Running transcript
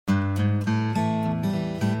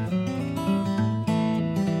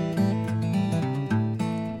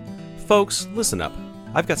Folks, listen up.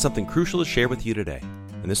 I've got something crucial to share with you today.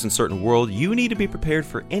 In this uncertain world, you need to be prepared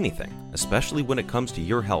for anything, especially when it comes to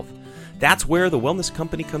your health. That's where The Wellness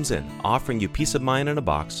Company comes in, offering you peace of mind in a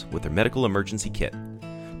box with their medical emergency kit.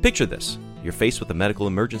 Picture this. You're faced with a medical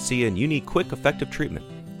emergency and you need quick, effective treatment.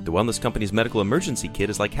 The Wellness Company's medical emergency kit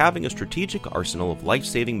is like having a strategic arsenal of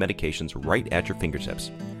life-saving medications right at your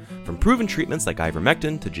fingertips. From proven treatments like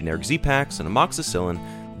ivermectin to generic Z-Paks and amoxicillin,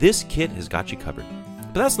 this kit has got you covered.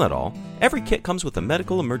 But that's not all. Every kit comes with a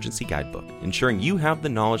medical emergency guidebook, ensuring you have the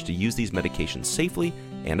knowledge to use these medications safely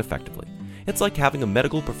and effectively. It's like having a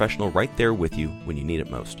medical professional right there with you when you need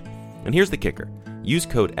it most. And here's the kicker. Use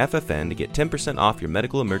code FFN to get 10% off your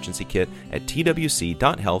medical emergency kit at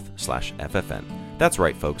twc.health/FFN. That's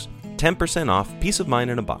right, folks. 10% off, peace of mind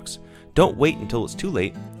in a box. Don't wait until it's too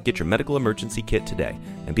late. Get your medical emergency kit today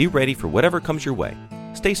and be ready for whatever comes your way.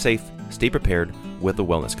 Stay safe, stay prepared with The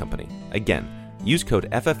Wellness Company. Again, use code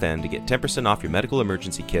FFN to get 10% off your medical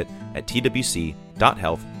emergency kit at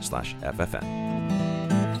twc.health/FFN.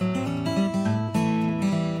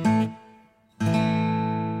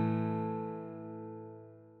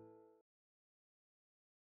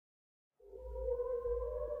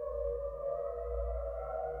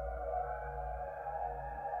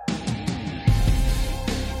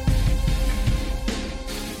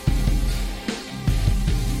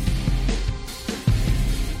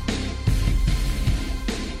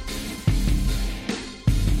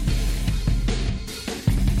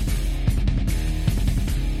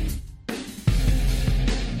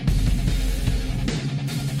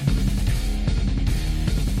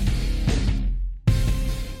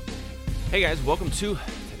 Hey guys, welcome to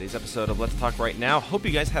today's episode of Let's Talk Right Now. Hope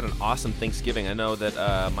you guys had an awesome Thanksgiving. I know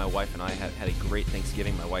that my wife and I had a great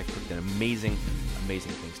Thanksgiving. My wife cooked an amazing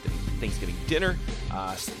Thanksgiving dinner.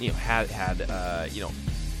 Had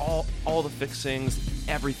all the fixings,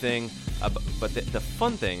 everything. But the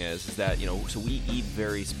fun thing is that so we eat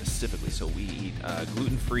very specifically. So we eat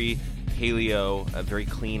gluten-free, paleo, very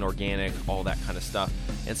clean, organic, all that kind of stuff.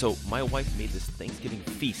 And so my wife made this Thanksgiving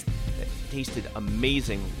feast that tasted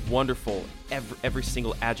amazing, wonderful, every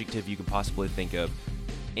single adjective you could possibly think of.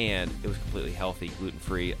 And it was completely healthy,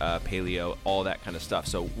 gluten-free, paleo, all that kind of stuff.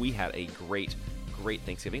 So we had a great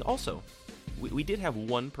Thanksgiving. Also, we did have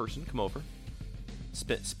one person come over,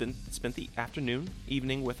 spent the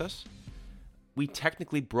evening with us. We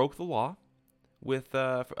technically broke the law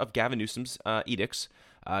of Gavin Newsom's edicts.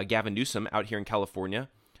 Gavin Newsom out here in California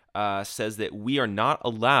says that we are not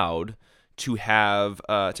allowed to have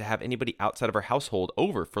anybody outside of our household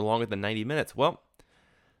over for longer than 90 minutes. Well,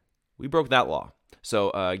 we broke that law.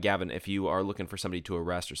 So, Gavin, if you are looking for somebody to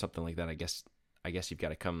arrest or something like that, I guess you've got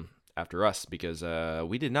to come after us because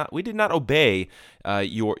we did not obey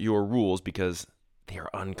your rules because they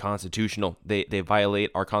are unconstitutional. They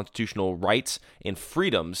violate our constitutional rights and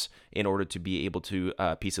freedoms in order to be able to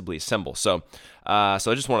peaceably assemble. So I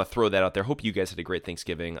just want to throw that out there. Hope you guys had a great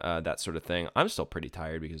Thanksgiving, that sort of thing. I'm still pretty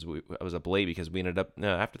tired because I was up late because we ended up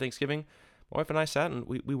after Thanksgiving. My wife and I sat and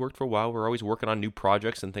we worked for a while. We're always working on new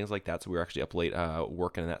projects and things like that. So we were actually up late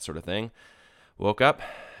working and that sort of thing. Woke up,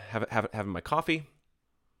 having my coffee.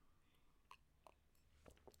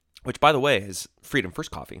 Which, by the way, is Freedom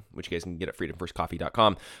First Coffee, which you guys can get at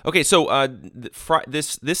freedomfirstcoffee.com. Okay, so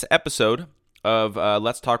this episode of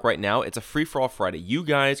Let's Talk Right Now, it's a free-for-all Friday. You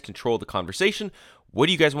guys control the conversation. What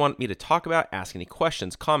do you guys want me to talk about? Ask any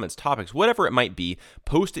questions, comments, topics, whatever it might be.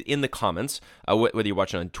 Post it in the comments, whether you're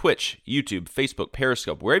watching on Twitch, YouTube, Facebook,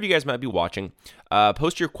 Periscope, wherever you guys might be watching.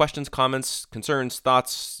 Post your questions, comments, concerns,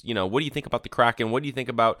 thoughts. What do you think about the Kraken? What do you think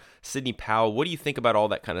about Sidney Powell? What do you think about all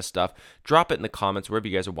that kind of stuff? Drop it in the comments wherever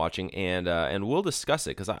you guys are watching, and we'll discuss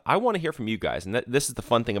it because I want to hear from you guys. And this is the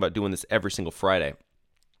fun thing about doing this every single Friday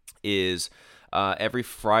is every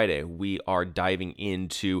Friday we are diving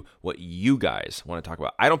into what you guys want to talk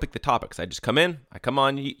about. I don't pick the topics. I just come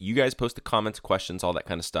on, you guys post the comments, questions, all that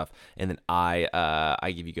kind of stuff, and then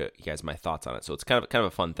I give you guys my thoughts on it. So it's kind of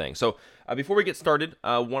a fun thing. So before we get started,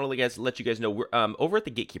 I want to let you guys know we're over at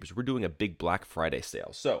the Gatekeepers. We're doing a big Black Friday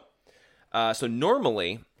sale. So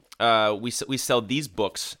normally we sell these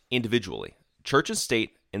books individually: Church and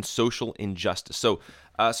State and Social Injustice. So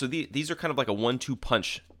these are kind of like a 1-2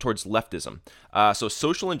 punch towards leftism. So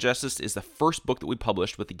Social Injustice is the first book that we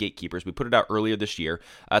published with the Gatekeepers. We put it out earlier this year.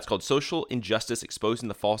 It's called Social Injustice: Exposing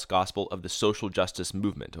the False Gospel of the Social Justice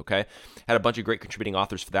Movement, okay? Had a bunch of great contributing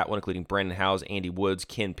authors for that one, including Brandon Howes, Andy Woods,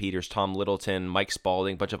 Ken Peters, Tom Littleton, Mike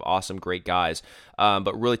Spalding, a bunch of awesome, great guys,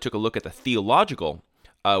 but really took a look at the theological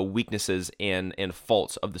weaknesses and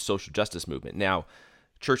faults of the social justice movement. Now,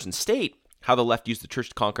 Church and State how the left used the church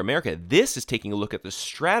to conquer America. This is taking a look at the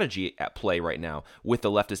strategy at play right now with the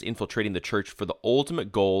leftists infiltrating the church for the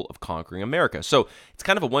ultimate goal of conquering America. So it's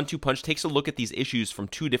kind of a 1-2 punch, takes a look at these issues from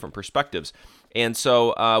two different perspectives. And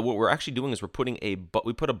so what we're actually doing is we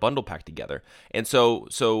put a bundle pack together. And so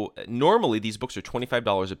normally these books are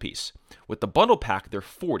 $25 a piece. With the bundle pack, they're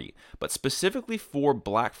 $40. But specifically for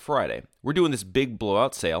Black Friday, we're doing this big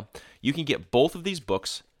blowout sale. You can get both of these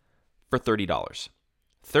books for $30.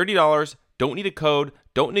 $30. Don't need a code,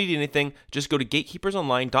 don't need anything. Just go to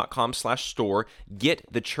gatekeepersonline.com/store,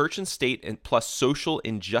 get the Church and State and plus Social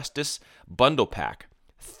Injustice bundle pack,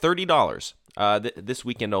 $30 this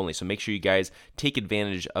weekend only. So make sure you guys take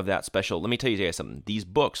advantage of that special. Let me tell you guys something. These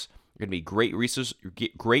books are going to be great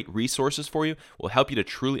resources for you. Will help you to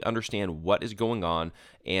truly understand what is going on,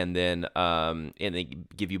 and then they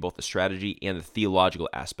give you both the strategy and the theological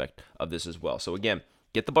aspect of this as well. So again,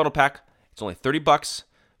 get the bundle pack. It's only $30.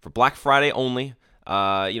 For Black Friday only. You guys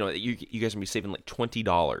are going to be saving like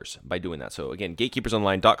 $20 by doing that. So again,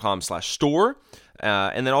 gatekeepersonline.com/store.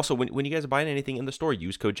 And then also when you guys are buying anything in the store,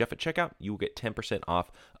 use code Jeff at checkout. You will get 10%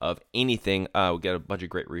 off of anything. We'll get a bunch of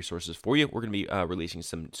great resources for you. We're going to be releasing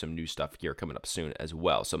some new stuff here coming up soon as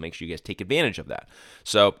well. So make sure you guys take advantage of that.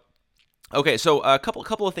 So okay, so a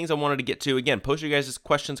couple of things I wanted to get to. Again, post your guys'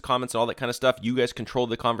 questions, comments, and all that kind of stuff. You guys control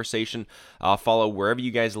the conversation. I'll follow wherever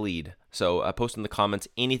you guys lead. So post in the comments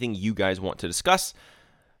anything you guys want to discuss.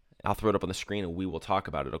 I'll throw it up on the screen and we will talk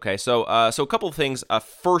about it. Okay, so a couple of things.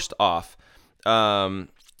 First off,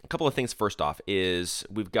 is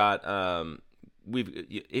we've got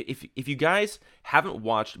if you guys haven't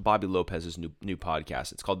watched Bobby Lopez's new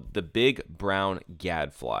podcast, it's called The Big Brown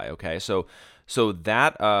Gadfly. Okay, so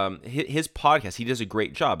that his podcast, he does a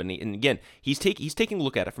great job, and again he's taking a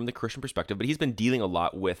look at it from the Christian perspective, but he's been dealing a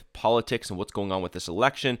lot with politics and what's going on with this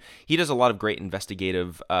election. He does a lot of great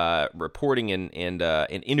investigative reporting and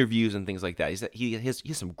interviews and things like that. He has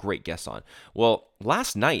some great guests on. Well,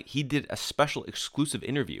 last night he did a special exclusive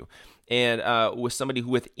interview and with somebody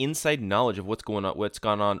with inside knowledge of what's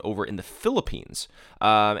gone on over in the Philippines.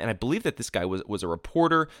 And I believe that this guy was a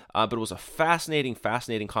reporter, but it was a fascinating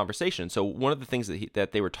conversation. So one of the things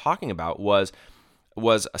that they were talking about was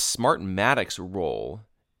a Smartmatic's role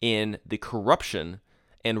in the corruption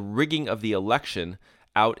and rigging of the election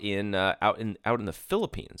out in the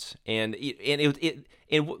Philippines. And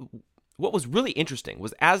what was really interesting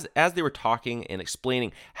was as they were talking and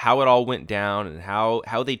explaining how it all went down and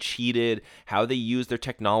how they cheated, how they used their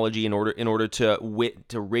technology in order to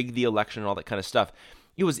rig the election and all that kind of stuff,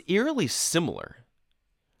 it was eerily similar.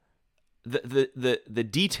 The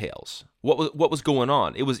details, what was going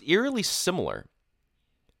on, it was eerily similar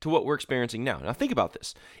to what we're experiencing now. Now think about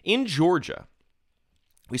this. In Georgia,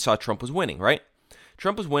 we saw Trump was winning, right?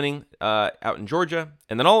 Trump was winning out in Georgia,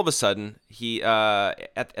 and then all of a sudden, he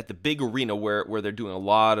at the big arena where they're doing a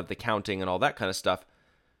lot of the counting and all that kind of stuff,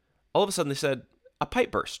 all of a sudden they said, a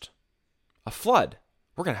pipe burst, a flood.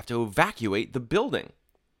 We're going to have to evacuate the building.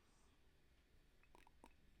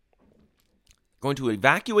 Going to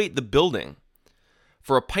evacuate the building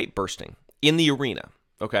for a pipe bursting in the arena,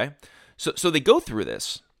 okay? So they go through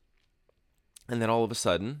this, and then all of a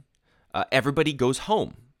sudden, everybody goes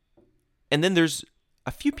home. And then there's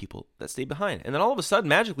a few people that stay behind. And then all of a sudden,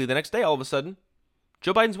 magically, the next day, all of a sudden,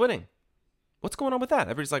 Joe Biden's winning. What's going on with that?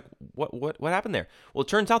 Everybody's like, what happened there? Well, it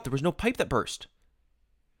turns out there was no pipe that burst.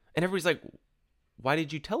 And everybody's like, why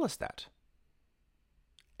did you tell us that?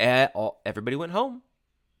 Everybody went home.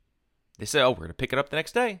 They said, we're going to pick it up the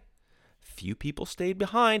next day. Few people stayed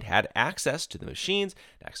behind, had access to the machines,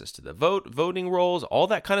 access to the voting rolls, all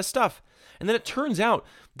that kind of stuff. And then it turns out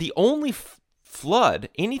the only flood,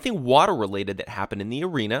 anything water-related that happened in the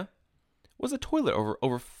arena, was a toilet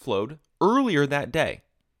overflowed earlier that day.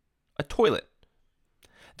 A toilet.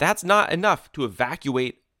 That's not enough to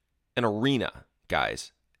evacuate an arena,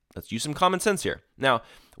 guys. Let's use some common sense here. Now,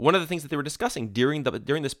 one of the things that they were discussing during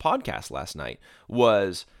this podcast last night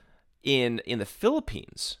was in the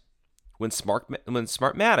Philippines, when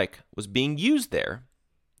Smartmatic was being used there,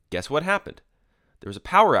 guess what happened? There was a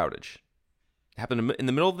power outage. It happened in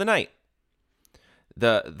the middle of the night.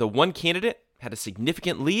 The one candidate had a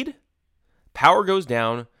significant lead. Power goes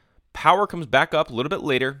down. Power comes back up a little bit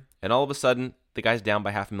later, and all of a sudden, the guy's down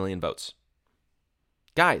by 500,000 votes.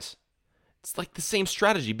 Guys, it's like the same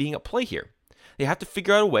strategy being at play here. They have to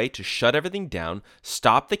figure out a way to shut everything down,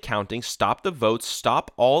 stop the counting, stop the votes, stop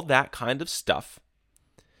all that kind of stuff.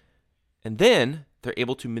 And then they're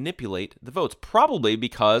able to manipulate the votes. Probably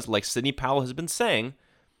because, like Sidney Powell has been saying,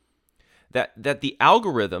 that the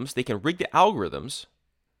algorithms, they can rig the algorithms,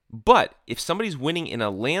 but if somebody's winning in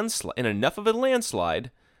enough of a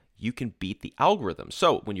landslide, you can beat the algorithms.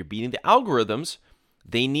 So when you're beating the algorithms,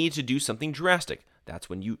 they need to do something drastic. That's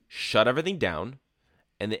when you shut everything down,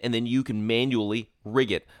 and then you can manually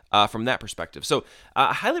rig it from that perspective. So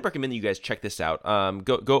I highly recommend that you guys check this out.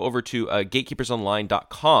 Go over to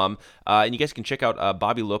gatekeepersonline.com, and you guys can check out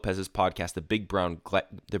Bobby Lopez's podcast, The Big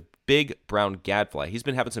Brown Gadfly. He's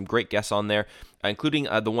been having some great guests on there, including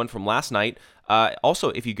the one from last night.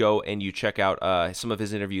 Also, if you go and you check out some of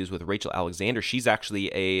his interviews with Rachel Alexander, she's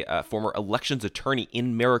actually a former elections attorney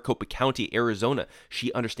in Maricopa County, Arizona.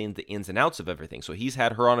 She understands the ins and outs of everything. So he's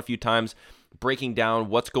had her on a few times, breaking down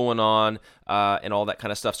what's going on and all that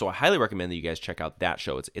kind of stuff. So I highly recommend that you guys check out that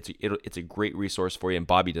show. It's a great resource for you, and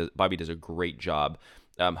Bobby does a great job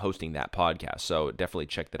hosting that podcast. So definitely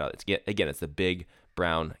check that out. It's the Big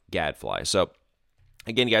Brown Gadfly. So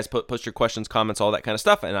again, guys, post your questions, comments, all that kind of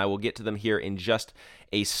stuff, and I will get to them here in just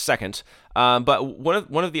a second. But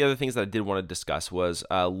one of the other things that I did want to discuss was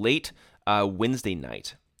late Wednesday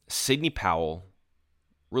night, Sidney Powell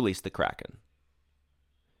released the Kraken.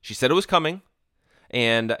 She said it was coming,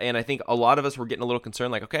 and I think a lot of us were getting a little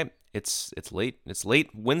concerned, like, okay, it's late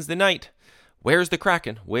Wednesday night. Where's the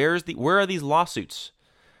Kraken? Where are these lawsuits?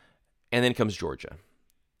 And then comes Georgia,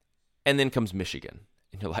 and then comes Michigan,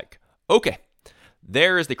 and you're like, okay,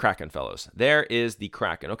 there is the Kraken, fellows. There is the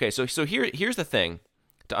Kraken. Okay, so here's the thing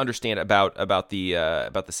to understand about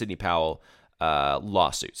the Sidney Powell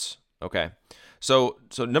lawsuits. Okay, so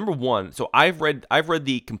number one, so I've read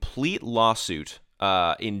the complete lawsuit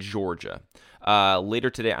in Georgia. Later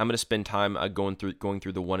today, I'm going to spend time going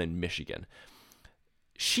through the one in Michigan.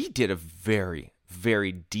 She did a very,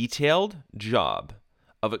 very detailed job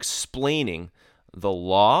of explaining the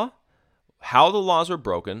law, how the laws were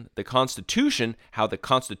broken, the Constitution, how the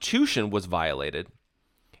Constitution was violated,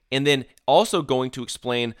 and then also going to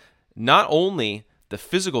explain not only the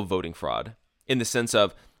physical voting fraud in the sense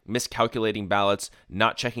of miscalculating ballots,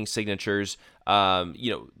 not checking signatures,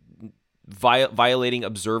 violating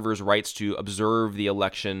observers' rights to observe the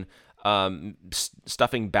election,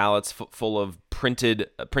 stuffing ballots full of printed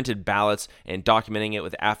ballots and documenting it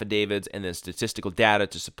with affidavits and then statistical data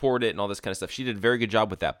to support it and all this kind of stuff. She did a very good job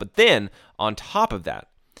with that. But then, on top of that,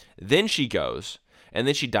 then she goes and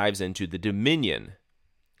then she dives into the Dominion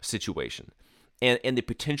situation and the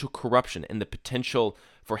potential corruption and the potential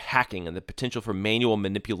for hacking and the potential for manual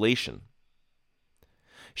manipulation.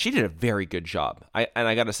 She did a very good job. I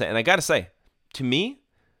gotta say, to me,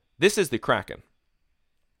 this is the Kraken.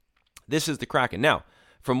 This is the Kraken. Now,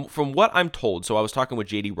 from what I'm told, so I was talking with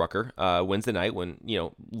JD Rucker Wednesday night when we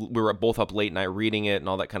were both up late night reading it and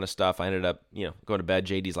all that kind of stuff. I ended up going to bed.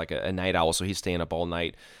 JD's like a night owl, so he's staying up all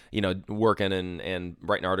night, working and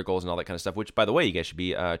writing articles and all that kind of stuff. Which, by the way, you guys should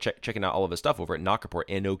be checking out all of his stuff over at Knock Report,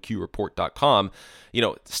 NOQReport.com.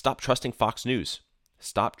 Stop trusting Fox News.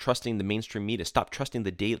 Stop trusting the mainstream media. Stop trusting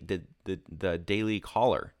the Daily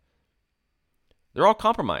Caller. They're all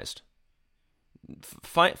compromised.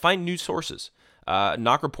 Find news sources.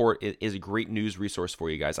 Knock Report is a great news resource for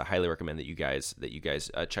you guys. I highly recommend that you guys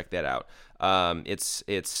check that out.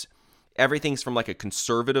 It's everything's from like a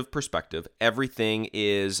conservative perspective. Everything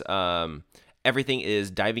is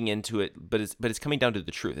diving into it, but it's coming down to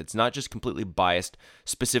the truth. It's not just completely biased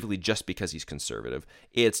specifically just because he's conservative.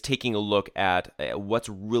 It's taking a look at what's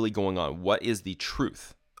really going on. What is the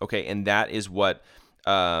truth? Okay, and that is what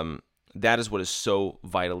is so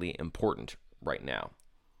vitally important right now.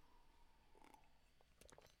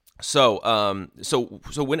 So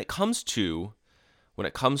when it comes to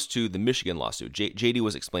the Michigan lawsuit, JD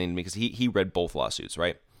was explaining to me because he read both lawsuits,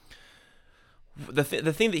 right? The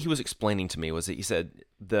thing that he was explaining to me was that he said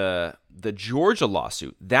the Georgia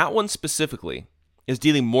lawsuit, that one specifically, is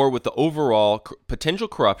dealing more with the overall potential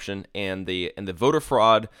corruption and the voter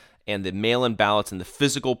fraud and the mail-in ballots and the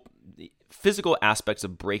physical aspects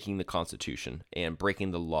of breaking the Constitution and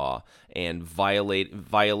breaking the law and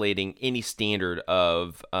violating any standard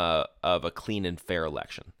of a clean and fair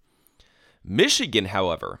election. Michigan,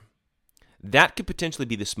 however, that could potentially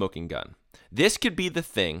be the smoking gun. This could be the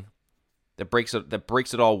thing that breaks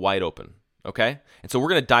it all wide open. Okay, and so we're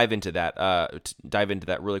gonna dive into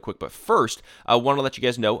that really quick. But first, I want to let you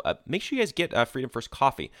guys know. Make sure you guys get Freedom First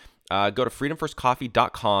Coffee. Go to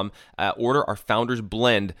freedomfirstcoffee.com. Order our Founders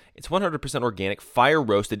Blend. It's 100% organic, fire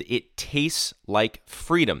roasted. It tastes like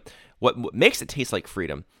freedom. What makes it taste like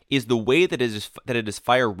freedom is the way that it is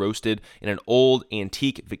fire roasted in an old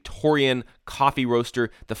antique Victorian coffee roaster.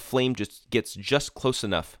 The flame just gets just close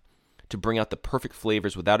enough to bring out the perfect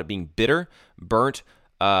flavors without it being bitter, burnt,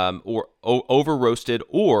 or over roasted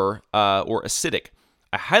or acidic.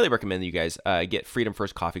 I highly recommend that you guys get Freedom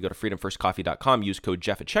First Coffee. Go to freedomfirstcoffee.com. Use code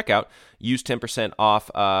Jeff at checkout. Use 10%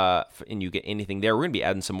 off, and you get anything there. We're going to be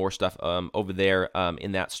adding some more stuff over there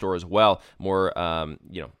in that store as well. More,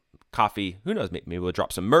 coffee. Who knows? Maybe we'll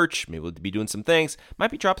drop some merch. Maybe we'll be doing some things.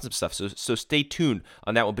 Might be dropping some stuff. So stay tuned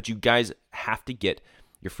on that one. But you guys have to get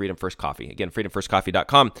your Freedom First Coffee. Again,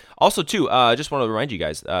 freedomfirstcoffee.com. Also, too, just want to remind you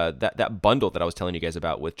guys that bundle that I was telling you guys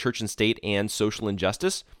about with Church and State and Social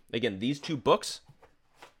Injustice. Again, these two books,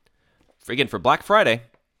 for Black Friday,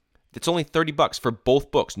 it's only $30 for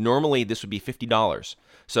both books. Normally, this would be $50.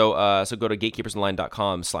 So go to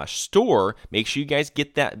gatekeepersonline.com/store. Make sure you guys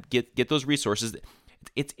get those resources.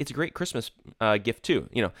 It's a great Christmas gift too.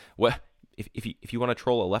 If you want to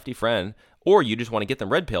troll a lefty friend, or you just want to get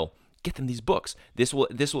them red pill, get them these books. This will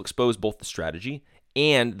expose both the strategy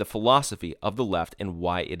and the philosophy of the left and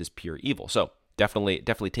why it is pure evil. So definitely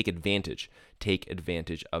take advantage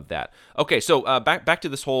of that. Okay, so back to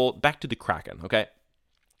the Kraken. Okay,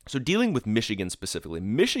 so dealing with Michigan specifically,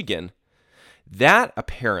 that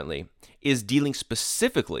apparently is dealing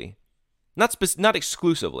specifically, not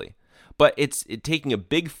exclusively, but it's taking a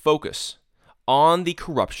big focus on the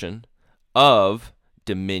corruption of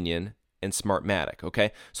Dominion and Smartmatic,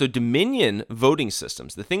 okay? So Dominion voting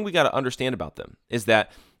systems, the thing we got to understand about them is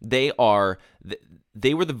that they were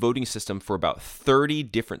the voting system for about 30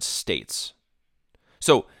 different states.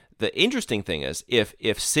 So the interesting thing is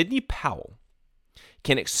if Sidney Powell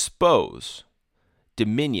can expose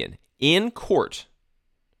Dominion in court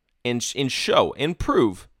and show and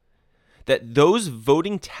prove that those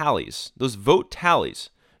vote tallies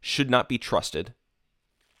should not be trusted,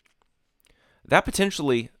 that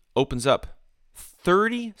potentially opens up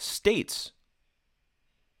 30 states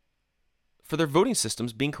for their voting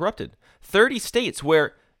systems being corrupted. 30 states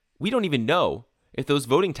where we don't even know if those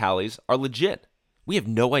voting tallies are legit. We have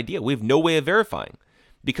no idea. We have no way of verifying.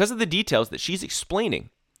 Because of the details that she's explaining,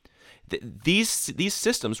 these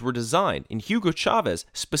systems were designed, and Hugo Chavez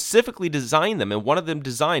specifically designed them, and one of them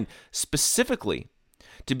designed specifically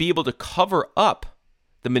to be able to cover up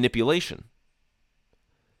the manipulation.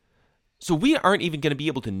 So we aren't even going to be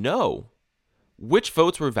able to know which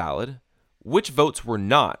votes were valid, which votes were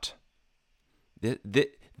not.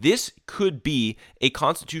 This could be a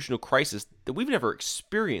constitutional crisis that we've never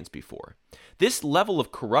experienced before. This level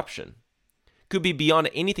of corruption could be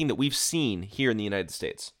beyond anything that we've seen here in the United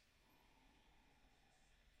States.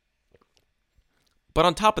 But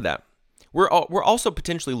on top of that, we're also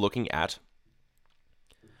potentially looking at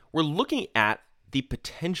the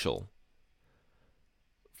potential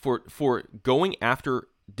for going after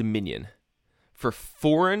Dominion for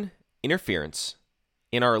foreign interference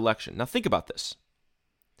in our election. Now think about this.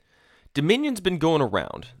 Dominion's been going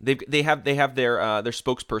around. They have their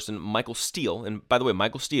spokesperson Michael Steele, and by the way,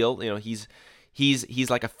 Michael Steele, he's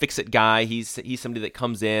like a fix-it guy. He's somebody that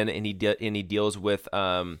comes in and he deals with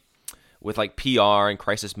like PR and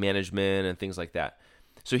crisis management and things like that.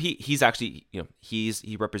 So he's actually,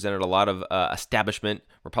 he represented a lot of establishment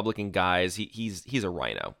Republican guys. He's a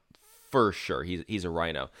rhino for sure. He's a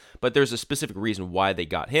rhino. But there's a specific reason why they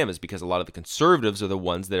got him, is because a lot of the conservatives are the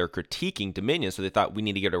ones that are critiquing Dominion. So they thought we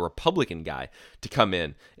need to get a Republican guy to come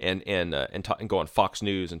in and go on Fox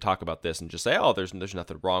News and talk about this and just say, oh, there's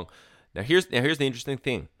nothing wrong. Now here's the interesting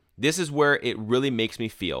thing. This is where it really makes me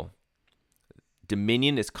feel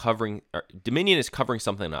Dominion is covering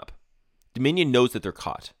something up. Dominion knows that they're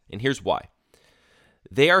caught, and here's why.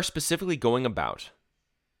 They are specifically going about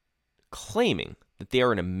claiming that they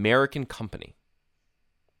are an American company.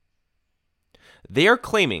 They are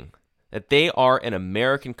claiming that they are an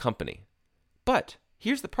American company. But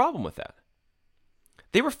here's the problem with that.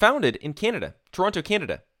 They were founded in Canada, Toronto,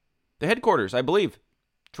 Canada. The headquarters, I believe,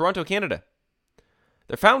 Toronto, Canada.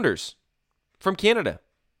 Their founders from Canada.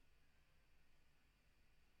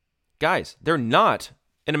 Guys, they're not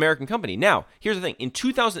an American company. Now, here's the thing. In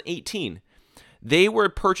 2018, they were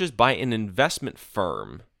purchased by an investment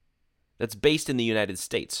firm that's based in the United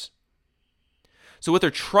States. So what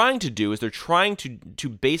they're trying to do is they're trying to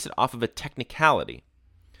base it off of a technicality.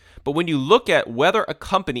 But when you look at whether a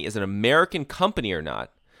company is an American company or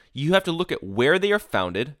not, you have to look at where they are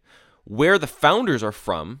founded, where the founders are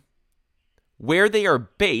from, where they are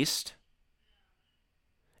based,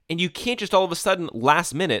 and you can't just all of a sudden,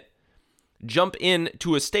 last minute, jump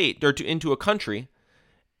into a state or into a country,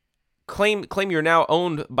 claim you're now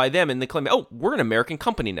owned by them, and they claim, oh, we're an American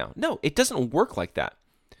company now. No, it doesn't work like that.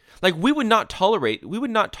 Like we would not tolerate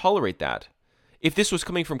that if this was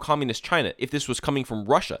coming from communist China, if this was coming from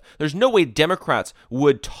Russia. There's no way Democrats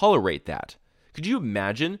would tolerate that. Could you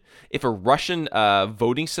imagine if a Russian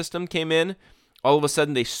voting system came in All of a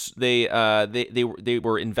sudden, they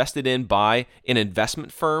were invested in by an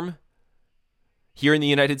investment firm here in the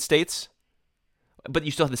United States, but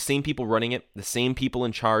you still have the same people running it, the same people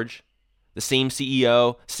in charge, the same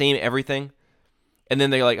CEO, same everything. And then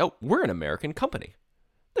they're like, oh, we're an American company.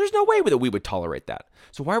 There's no way that we would tolerate that.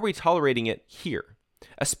 So why are we tolerating it here?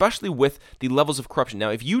 Especially with the levels of corruption. Now,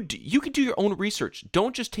 if you can do your own research.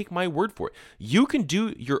 Don't just take my word for it. You can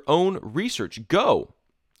do your own research. Go.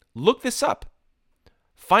 Look this up.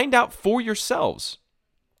 Find out for yourselves.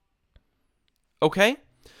 Okay?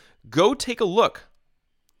 Go take a look.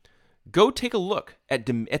 Go take a look at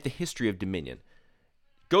the history of Dominion.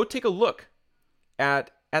 Go take a look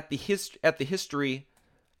at the history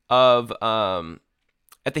of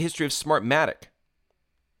Smartmatic.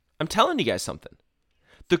 I'm telling you guys something.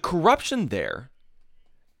 The corruption there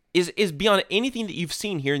is beyond anything that you've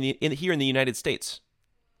seen here in the United States.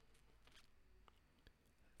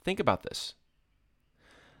 Think about this.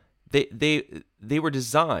 They were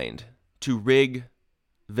designed to rig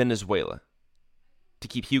Venezuela to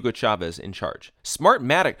keep Hugo Chavez in charge.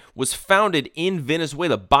 Smartmatic was founded in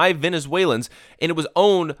Venezuela by Venezuelans, and it was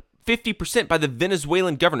owned 50% by the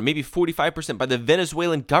Venezuelan government, maybe 45% by the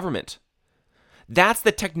Venezuelan government. That's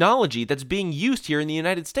the technology that's being used here in the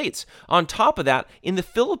United States. On top of that, in the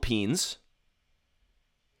Philippines,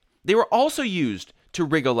 they were also used to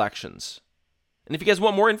rig elections. And if you guys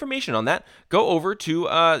want more information on that, go over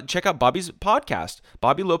to check out Bobby's podcast,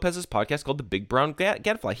 Bobby Lopez's podcast called The Big Brown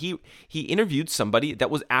Gadfly. He interviewed somebody that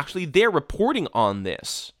was actually there reporting on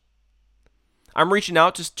this. I'm reaching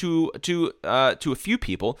out to a few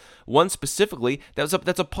people. One specifically that's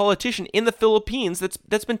a politician in the Philippines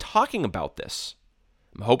that's been talking about this.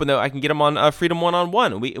 I'm hoping that I can get him on Freedom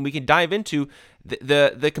One-on-One, and we can dive into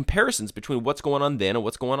the comparisons between what's going on then and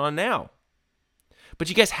what's going on now. But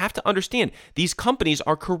you guys have to understand, these companies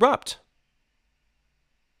are corrupt.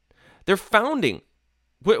 Their founding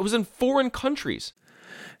was in foreign countries.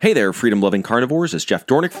 Hey there, freedom-loving carnivores. It's Jeff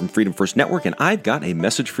Dornick from Freedom First Network, and I've got a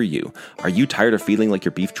message for you. Are you tired of feeling like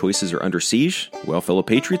your beef choices are under siege? Well, fellow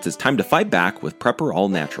patriots, it's time to fight back with Prepper All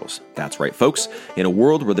Naturals. That's right, folks. In a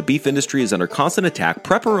world where the beef industry is under constant attack,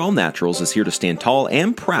 Prepper All Naturals is here to stand tall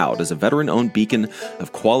and proud as a veteran-owned beacon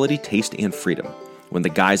of quality, taste, and freedom. When the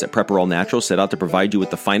guys at Prepper All Naturals set out to provide you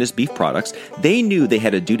with the finest beef products, they knew they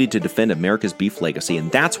had a duty to defend America's beef legacy, and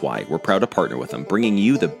that's why we're proud to partner with them, bringing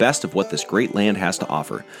you the best of what this great land has to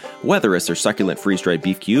offer. Whether it's their succulent freeze-dried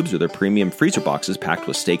beef cubes or their premium freezer boxes packed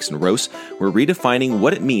with steaks and roasts, we're redefining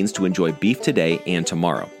what it means to enjoy beef today and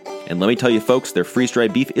tomorrow. And let me tell you folks, their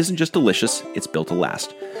freeze-dried beef isn't just delicious, it's built to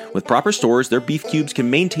last. With proper stores, their beef cubes can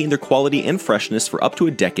maintain their quality and freshness for up to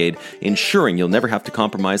a decade, ensuring you'll never have to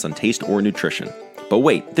compromise on taste or nutrition. But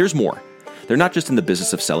wait, there's more. They're not just in the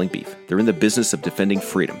business of selling beef. They're in the business of defending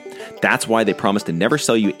freedom. That's why they promise to never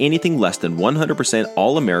sell you anything less than 100%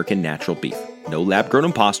 all-American natural beef. No lab-grown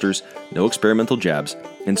imposters, no experimental jabs,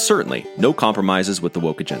 and certainly no compromises with the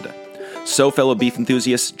woke agenda. So, fellow beef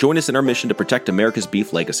enthusiasts, join us in our mission to protect America's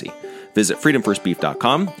beef legacy. Visit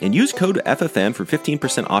freedomfirstbeef.com and use code FFN for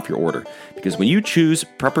 15% off your order. Because when you choose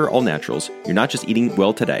Prepper All Naturals, you're not just eating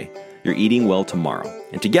well today, you're eating well tomorrow.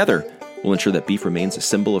 And together, we'll ensure that beef remains a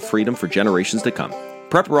symbol of freedom for generations to come.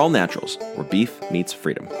 Prepper All Naturals, where beef meets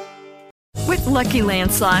freedom. With Lucky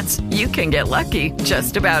Land Slots, you can get lucky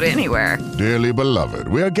just about anywhere. Dearly beloved,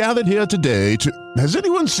 we are gathered here today to... Has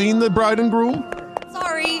anyone seen the bride and groom?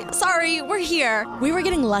 Sorry, we're here. We were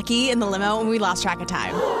getting lucky in the limo and we lost track of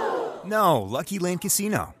time. No, Lucky Land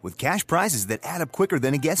Casino, with cash prizes that add up quicker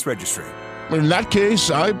than a guest registry. In that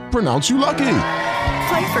case, I pronounce you lucky.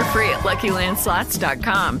 Play for free at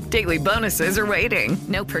LuckyLandSlots.com. Daily bonuses are waiting.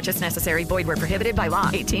 No purchase necessary. Void where prohibited by law.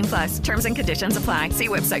 18+. Terms and conditions apply. See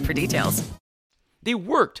website for details. They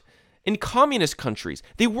worked in communist countries.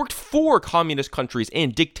 They worked for communist countries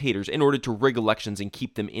and dictators in order to rig elections and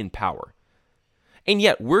keep them in power. And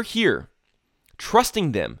yet we're here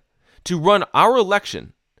trusting them to run our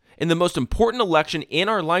election in the most important election in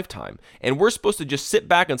our lifetime. And we're supposed to just sit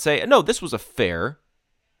back and say, no, this was a fair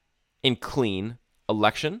and clean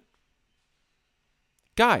election.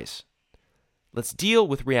 Guys, let's deal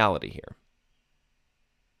with reality here.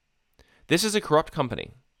 This is a corrupt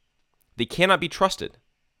company. They cannot be trusted.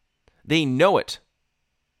 They know it.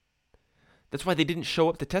 That's why they didn't show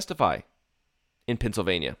up to testify in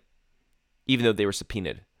Pennsylvania, even though they were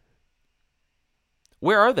subpoenaed.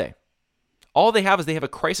 Where are they? All they have is they have a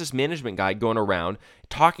crisis management guy going around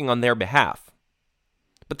talking on their behalf.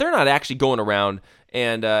 But they're not actually going around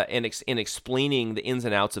and explaining the ins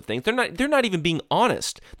and outs of things. They're not even being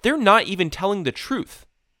honest. They're not even telling the truth.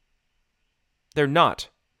 They're not.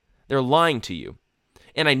 They're lying to you.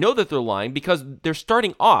 And I know that they're lying because they're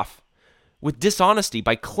starting off with dishonesty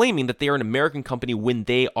by claiming that they are an American company when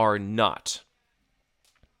they are not.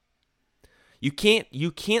 You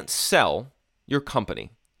can't sell your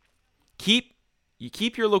company. You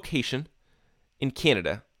keep your location in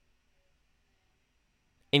Canada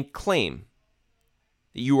and claim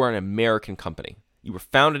that you are an American company. You were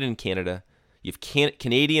founded in Canada. You have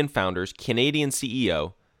Canadian founders, Canadian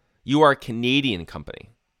CEO. You are a Canadian company.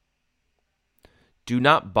 Do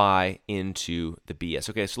not buy into the BS.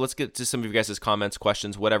 Okay, so let's get to some of you guys' comments,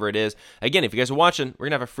 questions, whatever it is. Again, if you guys are watching, we're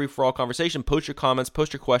going to have a free-for-all conversation. Post your comments,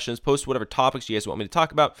 post your questions, post whatever topics you guys want me to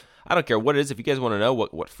talk about. I don't care what it is. If you guys want to know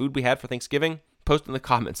what food we had for Thanksgiving, post in the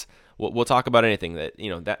comments. We'll talk about anything.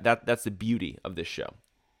 That's the beauty of this show.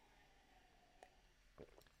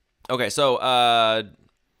 Okay, so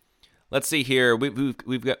let's see here. We've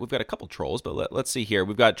got a couple trolls, but let's see here.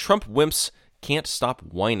 We've got Trump Wimps Can't Stop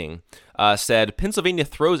Whining, said Pennsylvania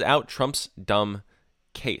throws out Trump's dumb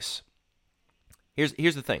case. Here's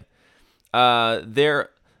the thing.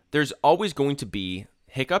 There's always going to be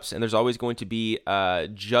hiccups, and there's always going to be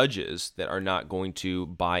judges that are not going to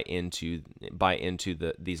buy into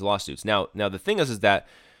these lawsuits. Now the thing is that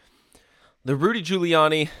the Rudy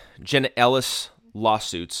Giuliani, Jenna Ellis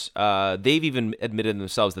lawsuits, they've even admitted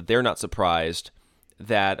themselves that they're not surprised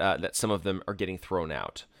that some of them are getting thrown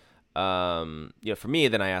out. For me,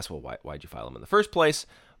 then I asked, well, why'd you file them in the first place?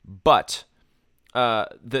 But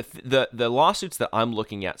the lawsuits that I'm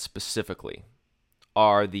looking at specifically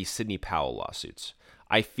are the Sidney Powell lawsuits.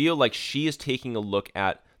 I feel like she is taking a look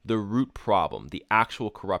at the root problem, the actual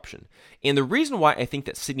corruption. And the reason why I think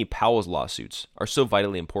that Sidney Powell's lawsuits are so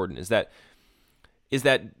vitally important is that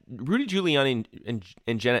Rudy Giuliani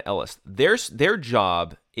and Jenna Ellis, their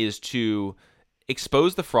job is to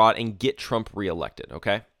expose the fraud and get Trump reelected,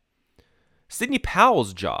 okay? Sidney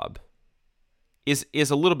Powell's job is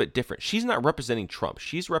a little bit different. She's not representing Trump.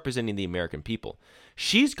 She's representing the American people.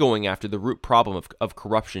 She's going after the root problem of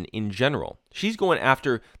corruption in general. She's going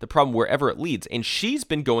after the problem wherever it leads, and she's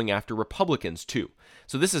been going after Republicans too.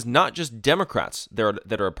 So this is not just Democrats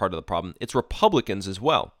that are a part of the problem. It's Republicans as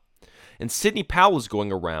well. And Sidney Powell is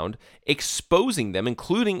going around exposing them,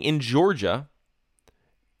 including in Georgia,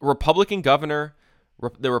 Republican governor,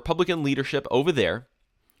 the Republican leadership over there.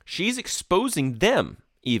 She's exposing them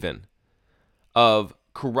even of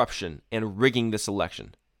corruption and rigging this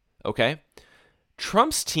election, okay?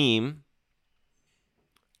 Trump's team,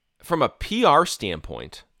 from a PR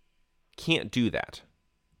standpoint, can't do that.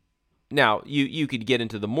 Now, you could get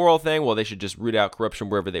into the moral thing, well, they should just root out corruption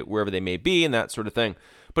wherever they may be and that sort of thing.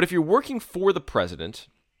 But if you're working for the president,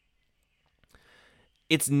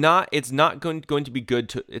 it's not going to be good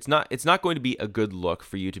to it's not going to be a good look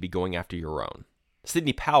for you to be going after your own.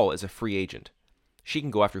 Sidney Powell is a free agent. She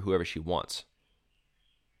can go after whoever she wants.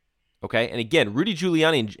 Okay? And again, Rudy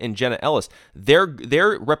Giuliani and Jenna Ellis,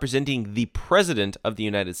 they're representing the president of the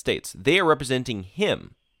United States. They are representing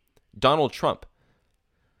him, Donald Trump.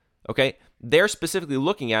 Okay? They're specifically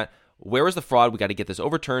looking at where is the fraud? We got to get this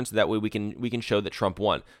overturned so that way we can show that Trump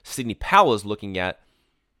won. Sidney Powell is looking at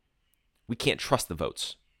we can't trust the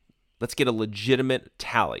votes. Let's get a legitimate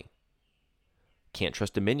tally. Can't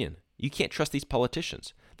trust Dominion. You can't trust these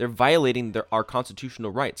politicians. They're violating our constitutional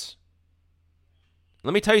rights.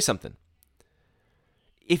 Let me tell you something.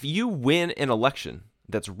 If you win an election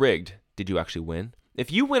that's rigged, did you actually win?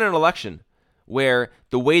 If you win an election where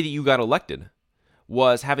the way that you got elected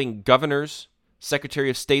was having governors, Secretary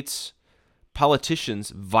of States, politicians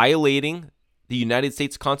violating the United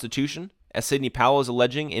States Constitution, as Sidney Powell is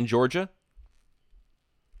alleging in Georgia,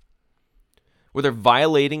 where they're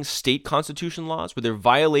violating state constitution laws, where they're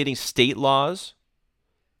violating state laws,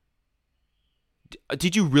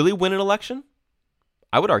 did you really win an election?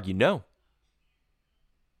 I would argue no.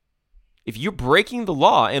 If you're breaking the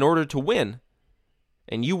law in order to win,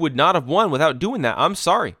 and you would not have won without doing that, I'm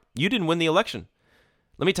sorry. You didn't win the election.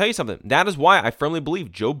 Let me tell you something. That is why I firmly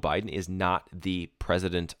believe Joe Biden is not the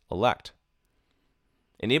president-elect.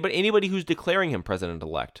 And anybody who's declaring him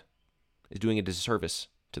president-elect is doing a disservice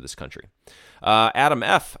to this country. Adam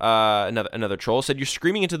F., another troll, said, "You're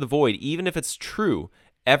screaming into the void. Even if it's true,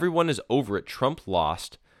 everyone is over it. Trump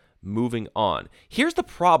lost. Moving on." Here's the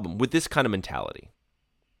problem with this kind of mentality.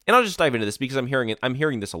 And I'll just dive into this because I'm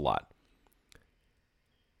hearing this a lot.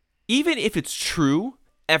 Even if it's true,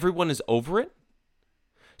 everyone is over it.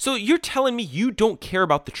 So you're telling me you don't care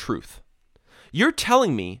about the truth. You're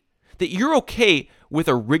telling me that you're okay with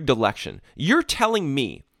a rigged election. You're telling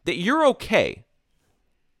me that you're okay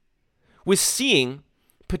with seeing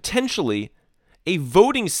potentially a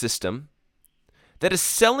voting system that is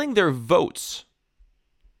selling their votes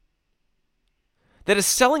that is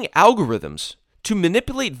selling algorithms to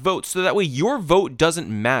manipulate votes so that way your vote doesn't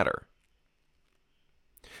matter.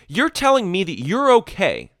 You're telling me that you're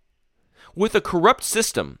okay with a corrupt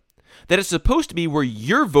system that is supposed to be where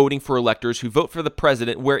you're voting for electors who vote for the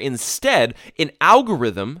president, where instead an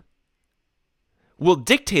algorithm will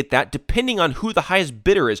dictate that depending on who the highest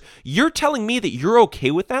bidder is. You're telling me that you're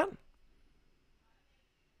okay with that?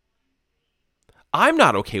 I'm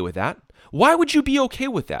not okay with that. Why would you be okay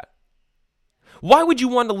with that? Why would you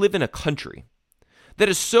want to live in a country that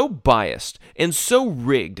is so biased and so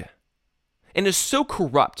rigged and is so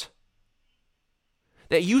corrupt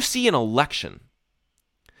that you see an election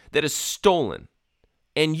that is stolen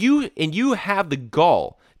and you have the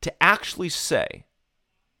gall to actually say,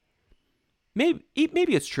 maybe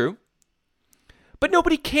it's true, but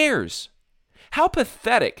nobody cares? How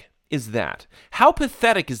pathetic is that? How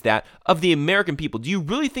pathetic is that of the American people? Do you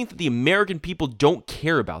really think that the American people don't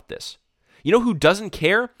care about this? You know who doesn't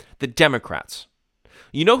care? The Democrats.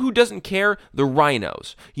 You know who doesn't care? The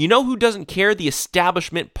rhinos. You know who doesn't care? The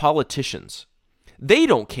establishment politicians. They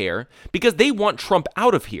don't care because they want Trump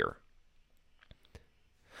out of here.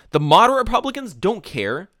 The moderate Republicans don't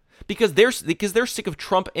care because they're sick of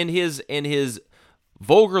Trump and his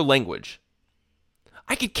vulgar language.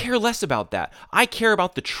 I could care less about that. I care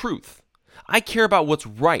about the truth. I care about what's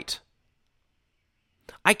right.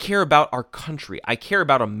 I care about our country. I care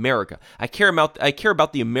about America. I care about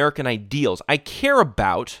the American ideals. I care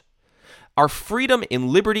about our freedom and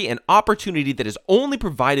liberty and opportunity that is only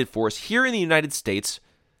provided for us here in the United States.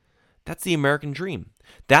 That's the American dream.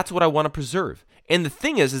 That's what I want to preserve. And the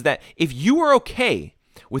thing is that if you are okay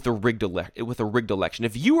with a rigged election,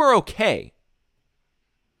 if you are okay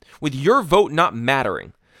with your vote not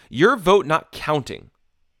mattering, your vote not counting,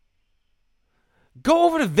 go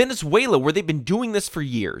over to Venezuela where they've been doing this for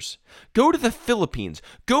years. Go to the Philippines.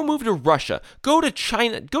 Go move to Russia. Go to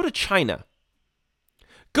China.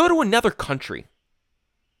 Go to another country.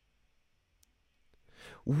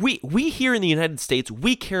 We here in the United States,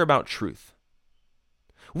 we care about truth.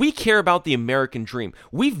 We care about the American dream.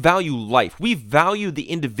 We value life. We value the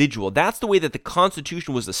individual. That's the way that the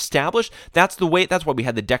Constitution was established. That's why we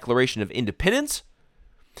had the Declaration of Independence.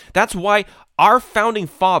 That's why our founding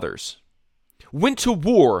fathers went to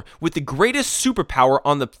war with the greatest superpower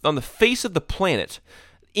on the face of the planet,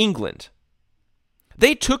 England.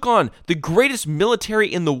 They took on the greatest military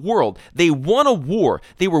in the world. They won a war.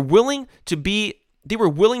 They were willing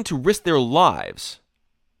to risk their lives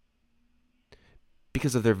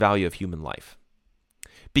because of their value of human life.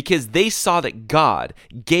 Because they saw that God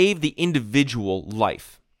gave the individual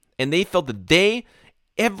life. And they felt that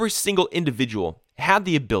every single individual had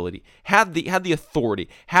the ability, had the authority,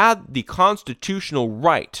 had the constitutional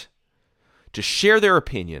right to share their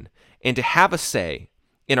opinion and to have a say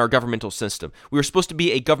in our governmental system. We were supposed to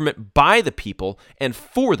be a government by the people and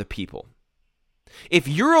for the people. If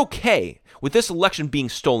you're okay with this election being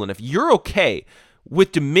stolen, if you're okay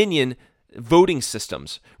with Dominion voting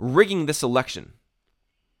systems rigging this election,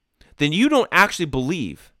 then you don't actually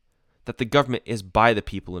believe that the government is by the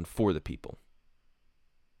people and for the people.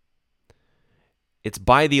 It's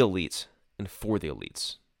by the elites and for the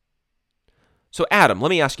elites. So Adam, let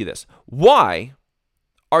me ask you this. Why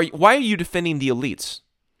are you defending the elites?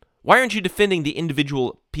 Why aren't you defending the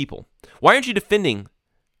individual people? Why aren't you defending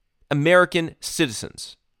American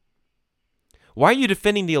citizens? Why are you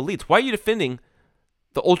defending the elites? Why are you defending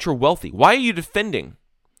the ultra wealthy? Why are you defending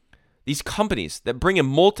these companies that bring in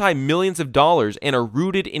multi-millions of dollars and are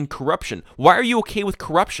rooted in corruption? Why are you okay with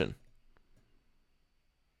corruption?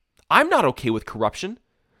 I'm not okay with corruption.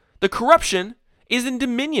 The corruption is in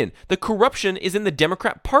Dominion. The corruption is in the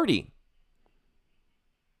Democrat Party.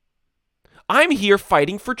 I'm here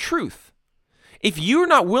fighting for truth. If you're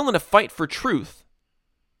not willing to fight for truth,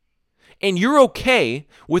 and you're okay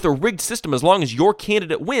with a rigged system as long as your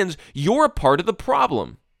candidate wins, you're a part of the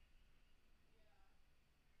problem.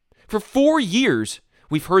 For 4 years,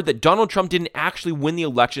 we've heard that Donald Trump didn't actually win the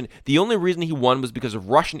election. The only reason he won was because of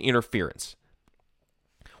Russian interference.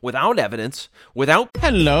 Without evidence,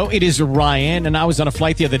 Hello, it is Ryan, and I was on a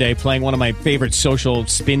flight the other day playing one of my favorite social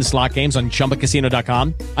spin slot games on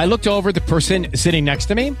ChumbaCasino.com. I looked over at the person sitting next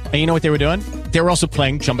to me, and you know what they were doing? They were also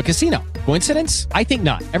playing Chumba Casino. Coincidence? I think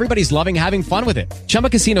not. Everybody's loving having fun with it. Chumba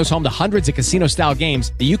Casino is home to hundreds of casino-style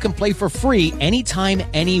games that you can play for free anytime,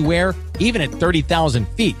 anywhere, even at 30,000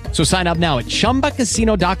 feet. So sign up now at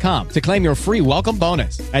ChumbaCasino.com to claim your free welcome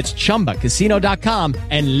bonus. That's ChumbaCasino.com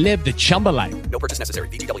and live the Chumba life. No purchase necessary.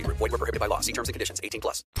 VGW. Void where prohibited by law. See terms and conditions.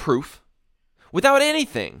 18+. proof, without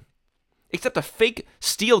anything, except a fake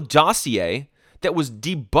Steele dossier that was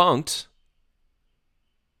debunked.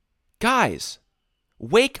 Guys,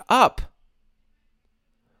 Wake up.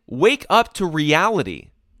 Wake up to reality.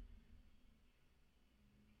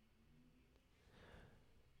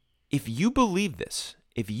 If you believe this,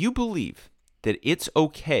 if you believe that it's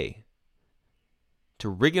okay to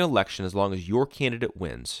rig an election as long as your candidate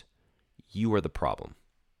wins, you are the problem.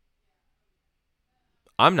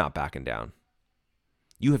 I'm not backing down.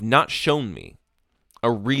 You have not shown me a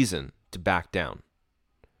reason to back down.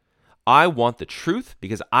 I want the truth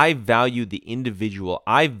because I value the individual.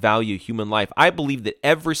 I value human life. I believe that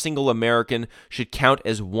every single American should count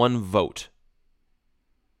as one vote.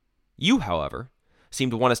 You, however, seem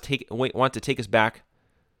to want to take us back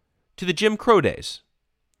to the Jim Crow days,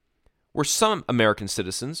 where some American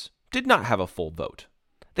citizens did not have a full vote.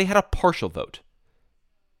 They had a partial vote.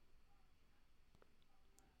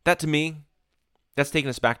 That, to me, that's taking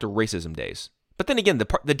us back to racism days. But then again,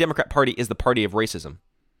 the Democrat Party is the party of racism.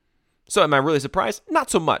 So am I really surprised? Not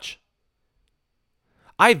so much.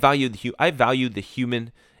 I value the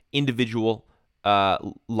human individual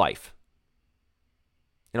life.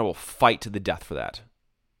 And I will fight to the death for that.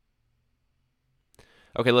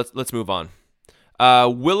 Okay, let's move on.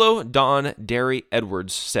 Willow Dawn Derry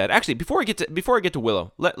Edwards said. Actually, before I get to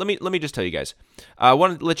Willow, let me just tell you guys.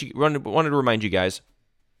 Wanted to remind you guys.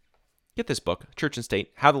 Get this book, Church and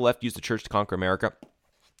State: How the Left Used the Church to Conquer America.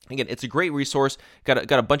 Again, it's a great resource.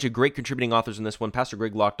 Got a bunch of great contributing authors in this one. Pastor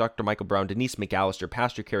Greg Locke, Dr. Michael Brown, Denise McAllister,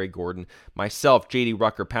 Pastor Kerry Gordon, myself, J.D.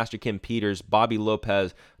 Rucker, Pastor Kim Peters, Bobby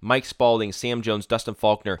Lopez, Mike Spalding, Sam Jones, Dustin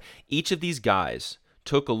Faulkner. Each of these guys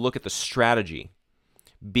took a look at the strategy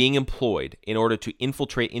being employed in order to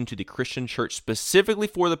infiltrate into the Christian church, specifically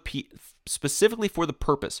for the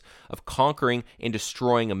purpose of conquering and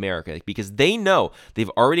destroying America, because they know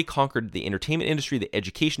they've already conquered the entertainment industry, the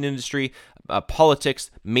education industry,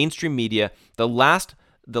 politics, mainstream media. The last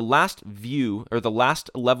view, or the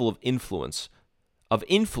last level of influence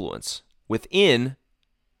within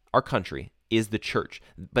our country is the church.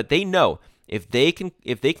 But they know if they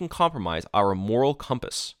can compromise our moral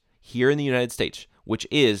compass here in the United States, which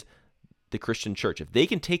is the Christian church, if they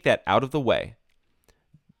can take that out of the way,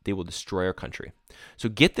 they will destroy our country. So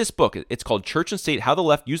get this book. It's called Church and State: How the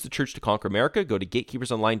Left Used the Church to Conquer America. Go to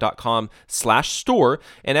gatekeepersonline.com/store.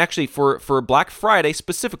 And actually, for Black Friday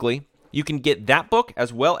specifically, you can get that book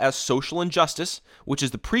as well as Social Injustice, which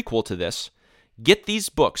is the prequel to this. Get these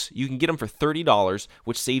books. You can get them for $30,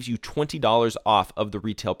 which saves you $20 off of the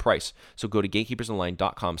retail price. So go to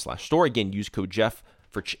gatekeepersonline.com/store. Again, use code Jeff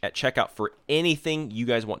at checkout for anything you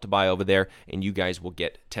guys want to buy over there, and you guys will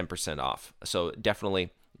get 10% off. So definitely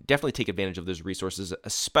take advantage of those resources,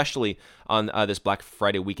 especially on this Black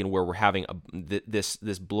Friday weekend where we're having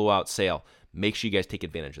this blowout sale. Make sure you guys take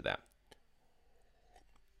advantage of that.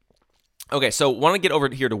 Okay, so want to get over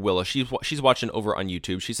here to Willow. She's watching over on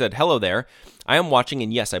YouTube. She said, "Hello there. I am watching,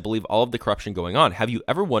 and yes, I believe all of the corruption going on. Have you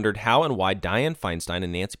ever wondered how and why Dianne Feinstein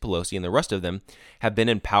and Nancy Pelosi and the rest of them have been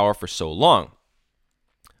in power for so long?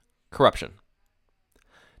 Corruption.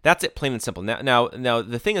 That's it, plain and simple. Now,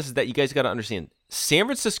 the thing is that you guys got to understand, San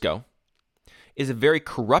Francisco is a very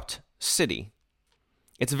corrupt city.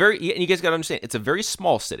 And you guys got to understand, it's a very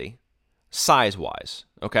small city, size-wise,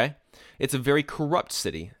 okay? It's a very corrupt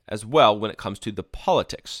city as well when it comes to the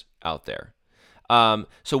politics out there.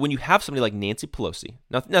 So when you have somebody like Nancy Pelosi,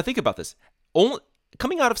 now think about this.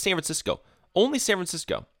 Coming out of San Francisco, only San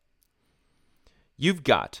Francisco, you've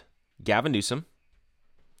got Gavin Newsom,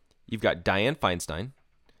 you've got Dianne Feinstein,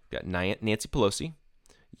 you've got Nancy Pelosi,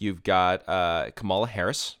 you've got Kamala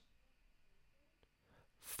Harris.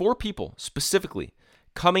 4 people specifically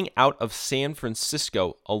coming out of San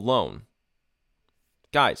Francisco alone.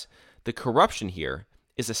 Guys, the corruption here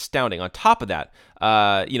is astounding. On top of that,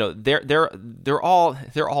 they're all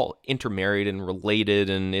intermarried and related,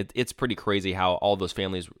 and it's pretty crazy how all those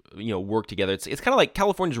families work together. It's kind of like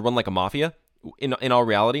California's run like a mafia. In all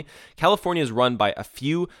reality, California is run by a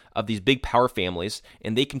few of these big power families,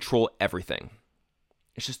 and they control everything.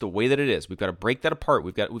 It's just the way that it is. We've got to break that apart.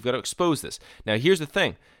 We've got to expose this. Now, here's the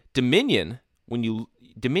thing: Dominion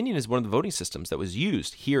is one of the voting systems that was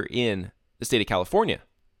used here in the state of California.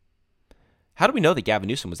 How do we know that Gavin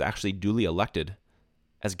Newsom was actually duly elected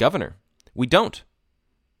as governor? We don't.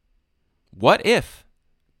 What if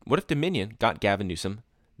Dominion got Gavin Newsom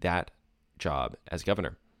that job as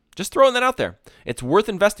governor? Just throwing that out there. It's worth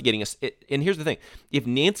investigating. And here's the thing: if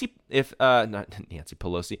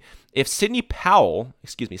Sidney Powell,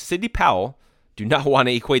 do not want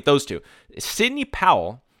to equate those two. Sidney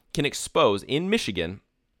Powell can expose in Michigan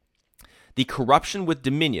the corruption with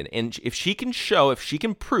Dominion, and if she can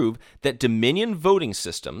prove that Dominion voting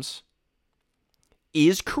systems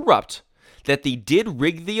is corrupt, that they did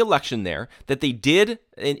rig the election there, that they did,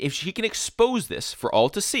 and if she can expose this for all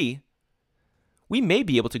to see, we may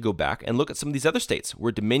be able to go back and look at some of these other states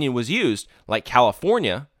where Dominion was used, like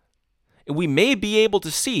California, and we may be able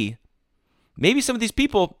to see maybe some of these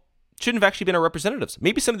people shouldn't have actually been our representatives.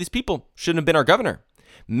 Maybe some of these people shouldn't have been our governor.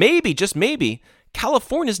 Maybe, just maybe,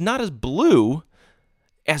 California's not as blue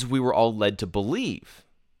as we were all led to believe.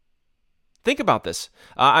 Think about this.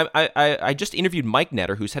 I just interviewed Mike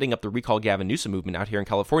Netter, who's heading up the Recall Gavin Newsom movement out here in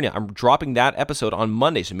California. I'm dropping that episode on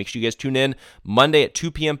Monday, so make sure you guys tune in Monday at 2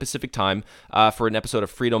 p.m. Pacific time for an episode of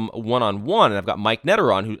Freedom One-on-One. And I've got Mike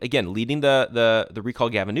Netter on, who, again, leading the Recall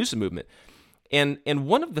Gavin Newsom movement. And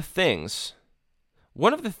one of the things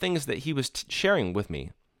that he was sharing with me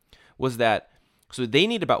was that so they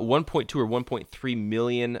need about 1.2 or 1.3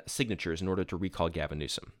 million signatures in order to recall Gavin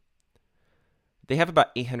Newsom. They have about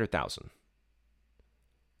 800,000.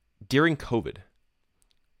 During COVID,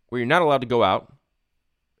 where you're not allowed to go out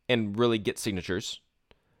and really get signatures,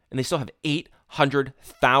 and they still have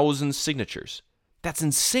 800,000 signatures. That's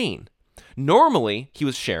insane. Normally, he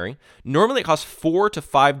was sharing, it costs $4 to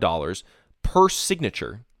 $5 per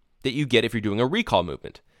signature that you get if you're doing a recall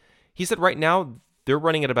movement. He said right now, they're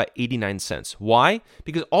running at about 89 cents. Why?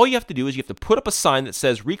 Because all you have to do is you have to put up a sign that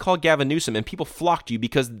says, recall Gavin Newsom, and people flock to you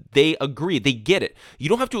because they agree, they get it. You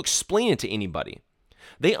don't have to explain it to anybody.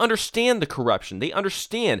 They understand the corruption. They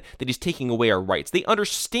understand that he's taking away our rights. They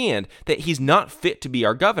understand that he's not fit to be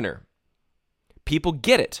our governor. People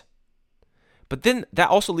get it. But then that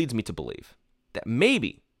also leads me to believe that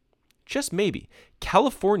maybe, just maybe,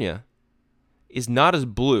 California is not as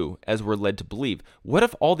blue as we're led to believe. What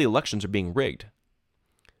if all the elections are being rigged?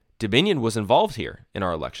 Dominion was involved here in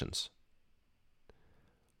our elections.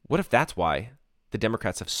 What if that's why the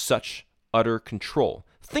Democrats have such utter control?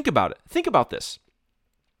 Think about it. Think about this.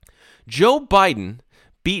 Joe Biden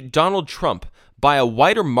beat Donald Trump by a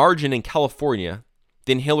wider margin in California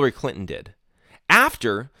than Hillary Clinton did.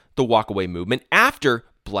 After the walkaway movement, after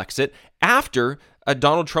Brexit, after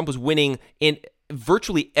Donald Trump was winning in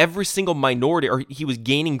virtually every single minority, or he was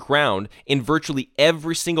gaining ground in virtually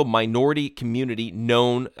every single minority community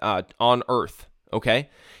known on earth, okay?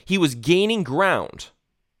 He was gaining ground.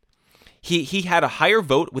 He had a higher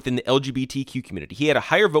vote within the LGBTQ community. He had a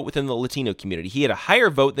higher vote within the Latino community. He had a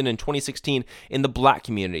higher vote than in 2016 in the Black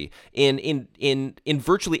community. In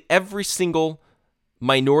virtually every single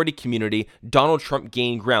minority community, Donald Trump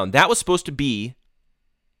gained ground. That was supposed to be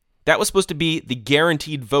the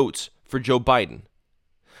guaranteed votes for Joe Biden.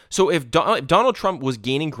 So if Donald Trump was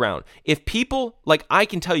gaining ground, if people, like I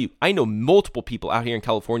can tell you, I know multiple people out here in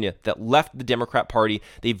California that left the Democrat Party,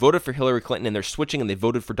 they voted for Hillary Clinton, and they're switching and they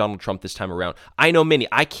voted for Donald Trump this time around. I know many.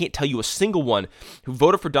 I can't tell you a single one who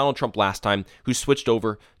voted for Donald Trump last time who switched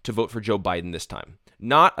over to vote for Joe Biden this time.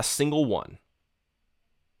 Not a single one.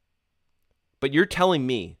 But you're telling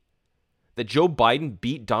me that Joe Biden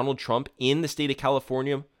beat Donald Trump in the state of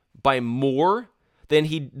California by more than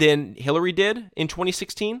Hillary did in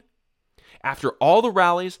 2016? After all the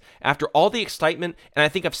rallies, after all the excitement, and I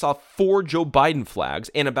think I've saw 4 Joe Biden flags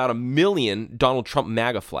and about 1 million Donald Trump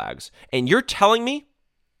MAGA flags, and you're telling me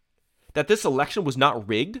that this election was not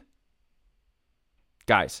rigged?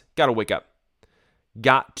 Guys, gotta wake up.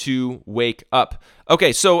 Got to wake up.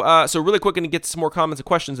 Okay, so really quick, going to get some more comments and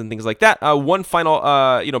questions and things like that. One final,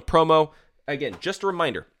 promo. Again, just a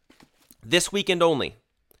reminder. This weekend only,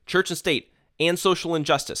 Church and State and Social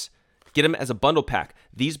Injustice. Get them as a bundle pack.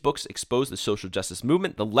 These books expose the social justice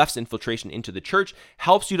movement, the left's infiltration into the church,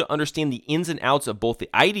 helps you to understand the ins and outs of both the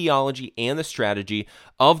ideology and the strategy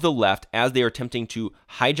of the left as they are attempting to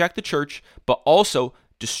hijack the church, but also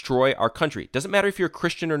destroy our country. Doesn't matter if you're a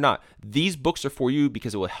Christian or not. These books are for you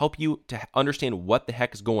because it will help you to understand what the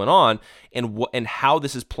heck is going on and how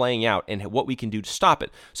this is playing out and what we can do to stop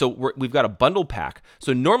it. So we've got a bundle pack.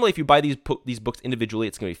 So normally if you buy these books individually,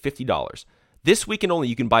 it's going to be $50. This weekend only,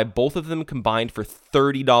 you can buy both of them combined for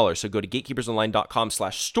 $30. So go to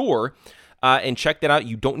gatekeepersonline.com/store and check that out.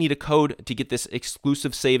 You don't need a code to get this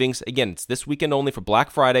exclusive savings. Again, it's this weekend only for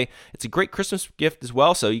Black Friday. It's a great Christmas gift as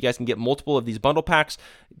well, so you guys can get multiple of these bundle packs.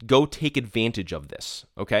 Go take advantage of this,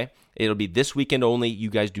 okay? It'll be this weekend only.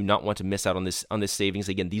 You guys do not want to miss out on this savings.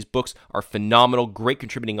 Again, these books are phenomenal. Great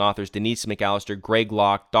contributing authors: Denise McAllister, Greg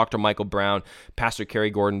Locke, Dr. Michael Brown, Pastor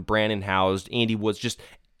Kerry Gordon, Brandon Housed, Andy Woods, just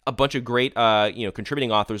a bunch of great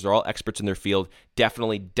contributing authors. They're all experts in their field.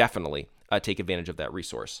 Definitely take advantage of that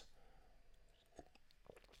resource.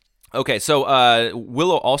 Okay, so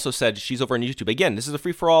Willow also said she's over on YouTube. Again, this is a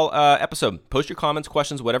free-for-all episode. Post your comments,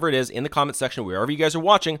 questions, whatever it is, in the comment section, wherever you guys are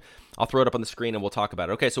watching. I'll throw it up on the screen and we'll talk about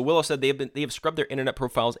it. Okay, so Willow said they have scrubbed their internet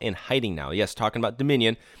profiles and hiding now. Yes, talking about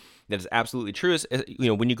Dominion. That is absolutely true.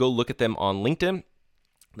 When you go look at them on LinkedIn,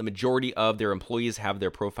 the majority of their employees have their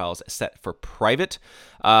profiles set for private.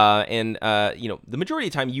 The majority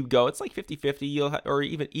of the time you go, it's like 50-50, or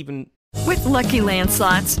even. With Lucky Land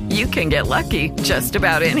Slots, you can get lucky just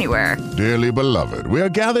about anywhere. Dearly beloved, we are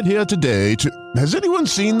gathered here today to... Has anyone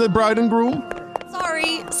seen the bride and groom?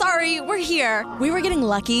 Sorry, we're here. We were getting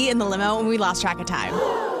lucky in the limo and we lost track of time.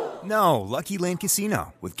 No, Lucky Land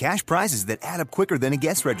Casino, with cash prizes that add up quicker than a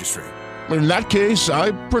guest registry. In that case,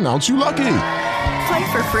 I pronounce you lucky.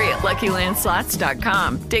 Play for free at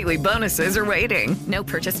LuckyLandSlots.com. Daily bonuses are waiting. No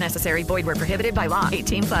purchase necessary. Void where prohibited by law.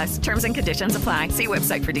 18+. Terms and conditions apply. See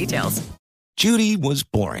website for details. Judy was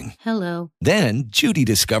boring. Hello. Then Judy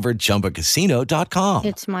discovered ChumbaCasino.com.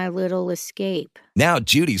 It's my little escape. Now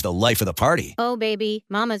Judy's the life of the party. Oh, baby,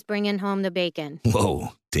 mama's bringing home the bacon. Whoa,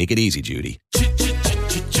 take it easy, Judy.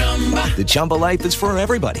 The Chumba life is for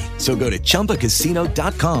everybody. So go to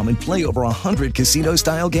ChumbaCasino.com and play over 100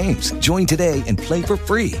 casino-style games. Join today and play for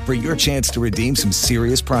free for your chance to redeem some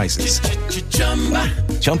serious prizes.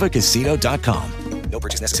 ChumbaCasino.com. No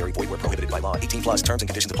purchase necessary. Void where prohibited by law. 18+. Terms and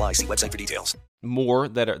conditions apply. See website for details. More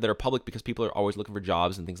that are public because people are always looking for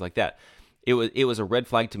jobs and things like that. It was a red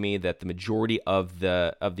flag to me that the majority of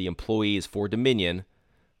the employees for Dominion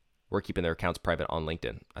were keeping their accounts private on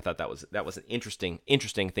LinkedIn. I thought that was an interesting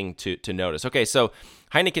thing to notice. Okay, so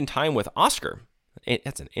Heineken Time with Oscar.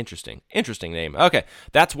 That's an interesting name. Okay,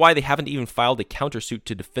 that's why they haven't even filed a countersuit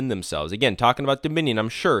to defend themselves. Again, talking about Dominion, I'm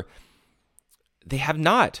sure they have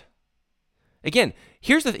not. Again,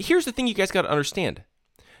 here's the thing you guys got to understand.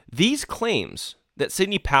 These claims that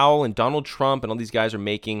Sidney Powell and Donald Trump and all these guys are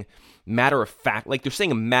making matter of fact, like they're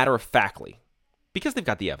saying matter of factly, because they've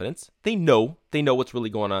got the evidence. They know what's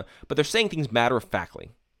really going on, but they're saying things matter of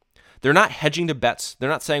factly. They're not hedging their bets. They're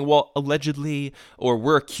not saying, well, allegedly, or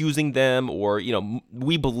we're accusing them, or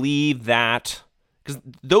we believe that, because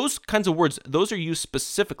those kinds of words, those are used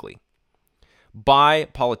specifically by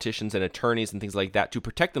politicians and attorneys and things like that to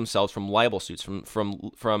protect themselves from libel suits,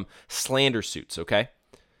 from slander suits, okay?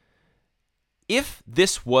 If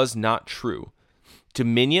this was not true,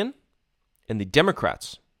 Dominion and the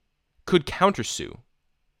Democrats could countersue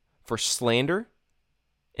for slander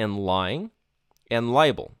and lying and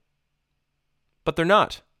libel. But they're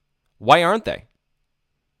not. Why aren't they?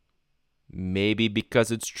 Maybe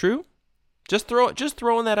because it's true? Just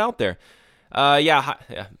throwing that out there.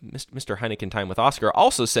 Mr. Heineken Time with Oscar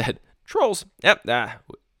also said trolls. Yep,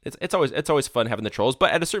 it's always fun having the trolls,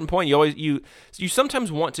 but at a certain point, you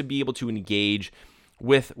sometimes want to be able to engage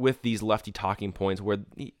with these lefty talking points where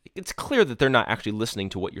it's clear that they're not actually listening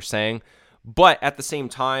to what you're saying, but at the same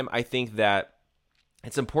time, I think that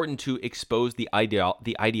it's important to expose the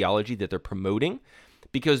ideology that they're promoting,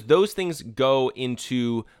 because those things go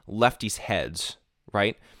into lefties' heads,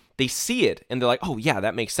 right? They see it and they're like, oh yeah,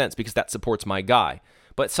 that makes sense because that supports my guy.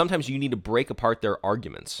 But sometimes you need to break apart their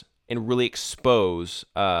arguments and really expose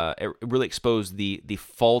the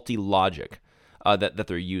faulty logic that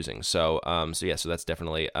they're using. So that's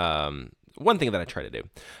definitely one thing that I try to do.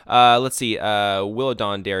 Let's see.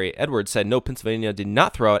 Willowdon Derry Edwards said, no, Pennsylvania did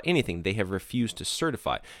not throw out anything. They have refused to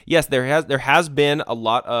certify. Yes, there has been a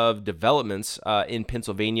lot of developments in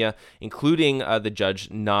Pennsylvania, including the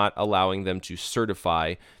judge not allowing them to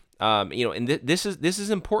certify. And this is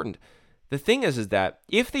important. The thing is that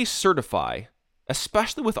if they certify,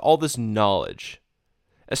 especially with all this knowledge,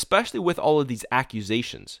 especially with all of these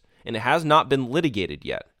accusations, and it has not been litigated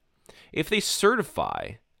yet, if they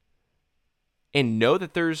certify and know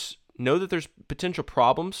that there's potential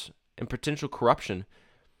problems and potential corruption,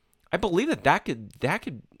 I believe that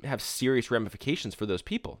could have serious ramifications for those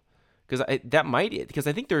people, because I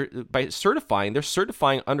think they're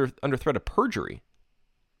certifying under threat of perjury.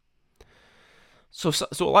 So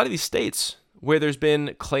a lot of these states where there's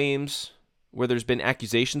been claims, where there's been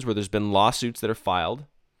accusations, where there's been lawsuits that are filed,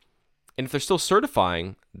 and if they're still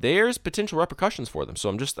certifying, there's potential repercussions for them. So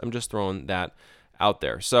I'm just throwing that out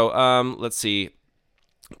there. So let's see.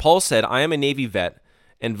 Paul said, I am a Navy vet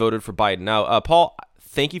and voted for Biden. Now, Paul,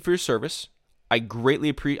 thank you for your service. I greatly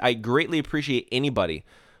appreciate anybody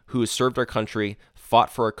who has served our country,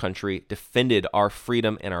 fought for our country, defended our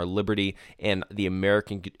freedom and our liberty and the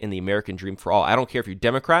American dream for all. I don't care if you're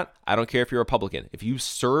Democrat. I don't care if you're Republican. If you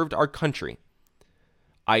served our country,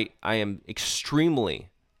 I am extremely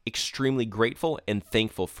grateful and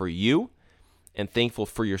thankful for you and thankful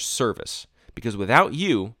for your service, because without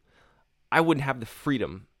you, I wouldn't have the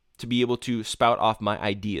freedom to be able to spout off my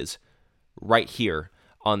ideas right here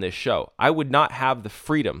on this show. I would not have the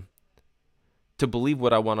freedom to believe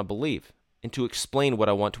what I want to believe and to explain what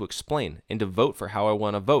I want to explain and to vote for how I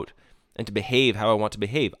want to vote and to behave how I want to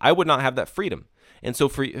behave. I would not have that freedom. And so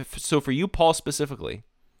for you, Paul, specifically,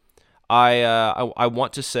 I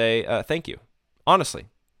want to say thank you. Honestly,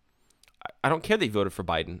 I don't care that you voted for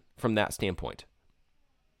Biden from that standpoint.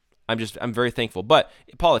 I'm very thankful. But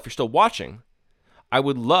Paul, if you're still watching, I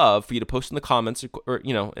would love for you to post in the comments or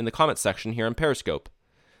in the comments section here on Periscope.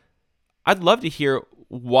 I'd love to hear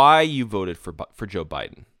why you voted for Joe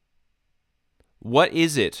Biden. What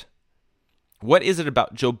is it? What is it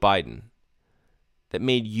about Joe Biden that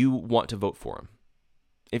made you want to vote for him?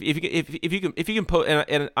 If you can post,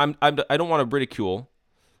 and I don't want to ridicule.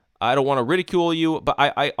 I don't want to ridicule you, but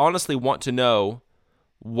I honestly want to know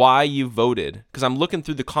why you voted, because I'm looking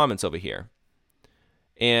through the comments over here,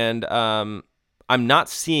 and I'm not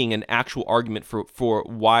seeing an actual argument for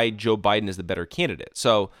why Joe Biden is the better candidate.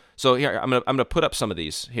 So here I'm gonna put up some of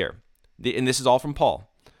these here, and this is all from Paul.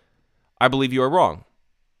 I believe you are wrong.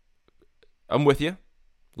 I'm with you.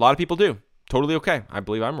 A lot of people do. Totally okay. I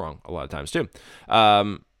believe I'm wrong a lot of times too.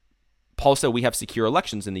 Paul said we have secure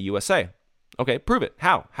elections in the USA. Okay, prove it.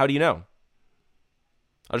 How? How do you know?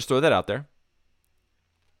 I'll just throw that out there.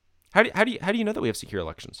 How do you know that we have secure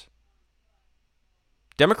elections?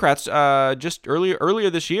 Democrats just earlier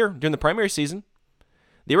this year during the primary season,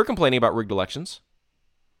 they were complaining about rigged elections.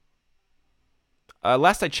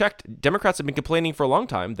 Last I checked, Democrats have been complaining for a long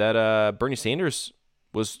time that Bernie Sanders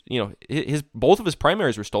was, both of his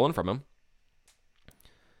primaries were stolen from him.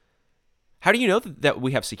 How do you know that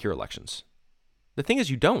we have secure elections? The thing is,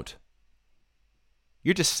 you don't.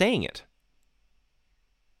 You're just saying it.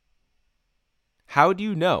 How do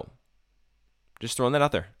you know? Just throwing that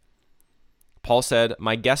out there. Paul said,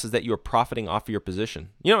 my guess is that you are profiting off of your position.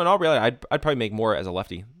 In all reality, I'd probably make more as a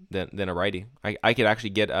lefty than a righty. I could actually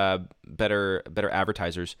get better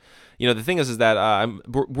advertisers. The thing is that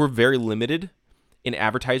we're very limited in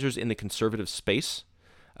advertisers in the conservative space.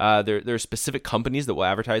 There are specific companies that will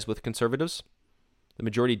advertise with conservatives. The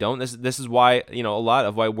majority don't. This is why a lot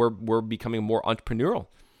of why we're becoming more entrepreneurial,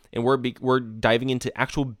 and we're diving into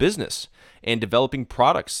actual business and developing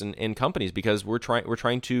products and companies, because we're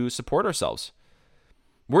trying to support ourselves.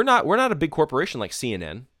 We're not a big corporation like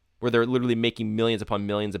CNN, where they're literally making millions upon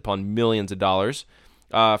millions of dollars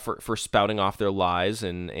for spouting off their lies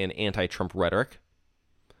and anti-Trump rhetoric.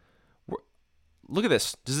 Look at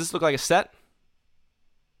this. Does this look like a set?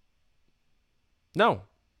 No.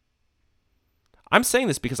 I'm saying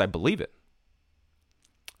this because I believe it.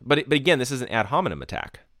 But again, this is an ad hominem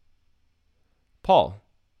attack. Paul,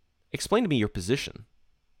 explain to me your position.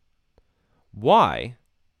 Why?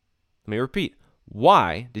 Let me repeat.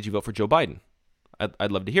 Why did you vote for Joe Biden?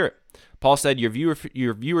 I'd love to hear it. Paul said your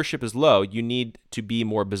viewership is low. You need to be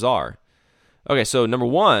more bizarre. Okay, so number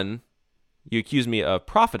one, you accuse me of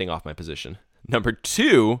profiting off my position. Number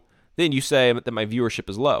two, then you say that my viewership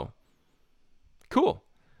is low. Cool.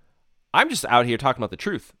 I'm just out here talking about the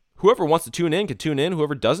truth. Whoever wants to tune in can tune in.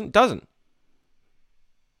 Whoever doesn't.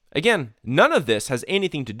 Again, none of this has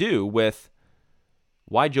anything to do with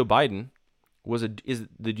why Joe Biden is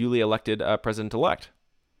the duly elected president-elect.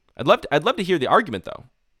 I'd love to hear the argument, though.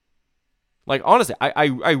 Like, honestly,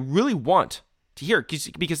 I really want to hear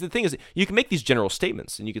it, because the thing is, you can make these general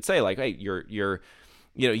statements, and you could say, like, hey,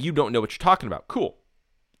 you don't know what you're talking about. Cool.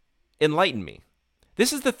 Enlighten me.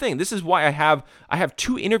 This is the thing. This is why I have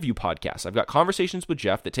 2 interview podcasts. I've got Conversations with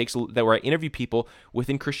Jeff where I interview people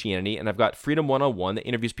within Christianity, and I've got Freedom 101 that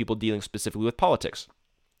interviews people dealing specifically with politics.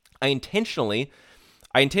 I intentionally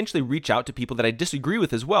reach out to people that I disagree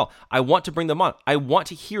with as well. I want to bring them on. I want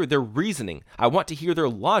to hear their reasoning. I want to hear their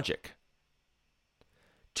logic.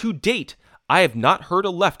 To date, I have not heard a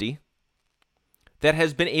lefty that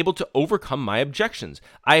has been able to overcome my objections.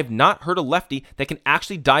 I have not heard a lefty that can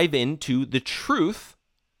actually dive into the truth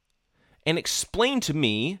and explain to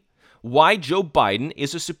me why Joe Biden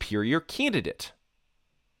is a superior candidate.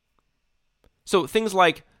 So things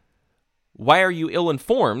like, why are you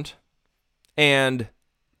ill-informed? And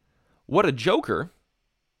what a joker.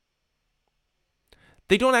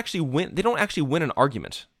 They don't actually win an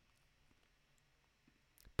argument.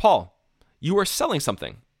 Paul, you are selling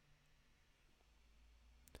something.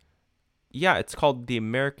 Yeah, it's called the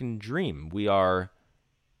American dream. We're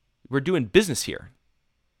doing business here.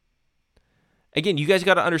 Again, you guys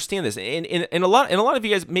got to understand this, and a lot of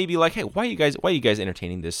you guys may be like, hey, why are you guys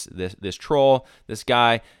entertaining this troll, this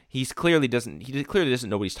guy? He clearly doesn't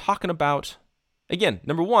know what he's talking about. Again,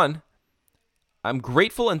 number one, I'm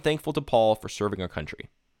grateful and thankful to Paul for serving our country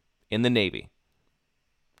in the Navy.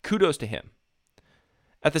 Kudos to him.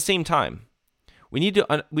 At the same time, we need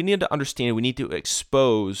to understand. We need to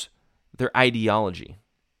expose their ideology.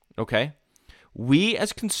 Okay, we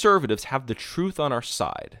as conservatives have the truth on our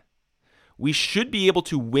side. We should be able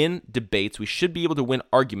to win debates. We should be able to win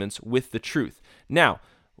arguments with the truth. Now,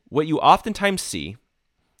 what you oftentimes see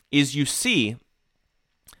is you see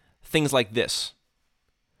things like this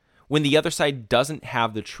when the other side doesn't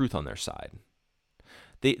have the truth on their side.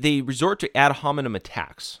 They resort to ad hominem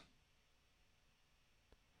attacks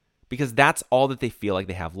because that's all that they feel like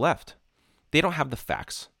they have left. They don't have the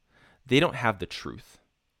facts. They don't have the truth.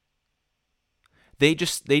 They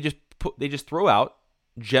just throw out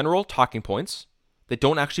general talking points that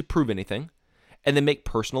don't actually prove anything and then make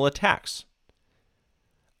personal attacks.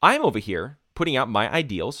 I'm over here putting out my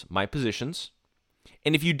ideals, my positions,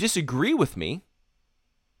 and if you disagree with me,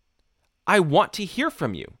 I want to hear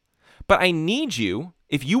from you. But I need you,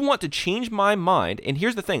 if you want to change my mind, and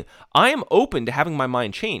here's the thing, I am open to having my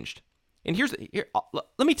mind changed. And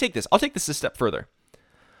let me take this. I'll take this a step further.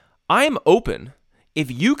 I am open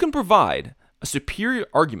if you can provide a superior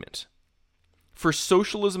argument for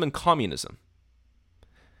socialism and communism.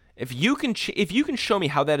 If you can show me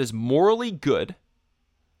how that is morally good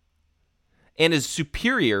and is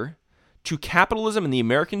superior to capitalism and the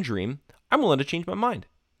American dream, I'm willing to change my mind.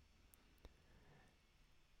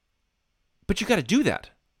 But you got to do that.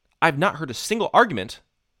 I've not heard a single argument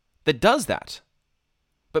that does that.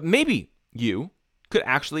 But maybe you could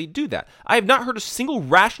actually do that. I have not heard a single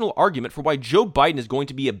rational argument for why Joe Biden is going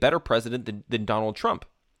to be a better president than Donald Trump.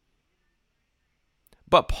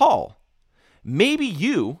 But Paul, maybe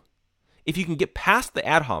you, if you can get past the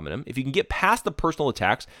ad hominem, if you can get past the personal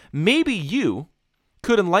attacks, maybe you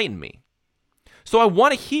could enlighten me. So I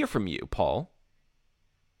want to hear from you, Paul.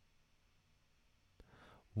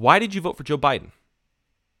 Why did you vote for Joe Biden?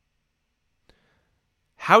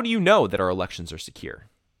 How do you know that our elections are secure?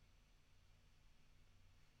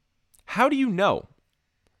 How do you know?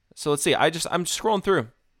 So let's see. I'm scrolling through.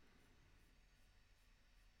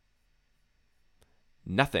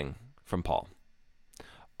 Nothing from Paul.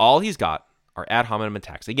 All he's got are ad hominem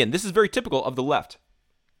attacks. Again, this is very typical of the left.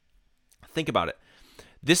 Think about it.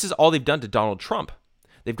 This is all they've done to Donald Trump.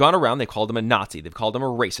 They've gone around, they've called him a Nazi, they've called him a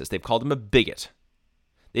racist, they've called him a bigot.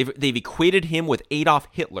 They've equated him with Adolf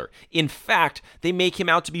Hitler. In fact, they make him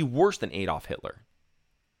out to be worse than Adolf Hitler.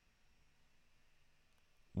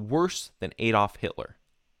 Worse than Adolf Hitler.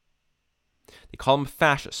 They call him a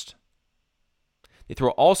fascist. They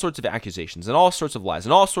throw all sorts of accusations and all sorts of lies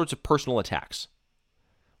and all sorts of personal attacks.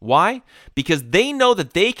 Why? Because they know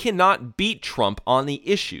that they cannot beat Trump on the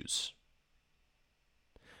issues.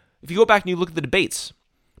 If you go back and you look at the debates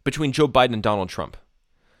between Joe Biden and Donald Trump,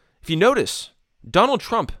 if you notice, Donald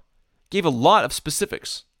Trump gave a lot of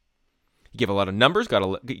specifics. He gave a lot of numbers,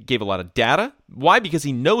 gave a lot of data. Why? Because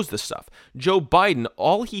he knows this stuff. Joe Biden,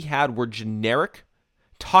 all he had were generic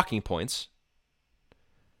talking points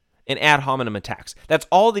and ad hominem attacks. That's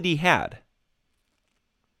all that he had.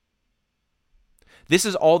 This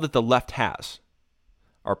is all that the left has,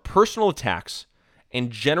 are personal attacks and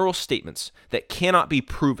general statements that cannot be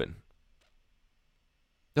proven.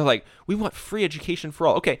 They're like, we want free education for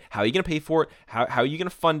all. Okay, how are you going to pay for it? How are you going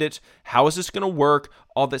to fund it? How is this going to work?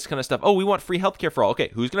 All this kind of stuff. Oh, we want free healthcare for all.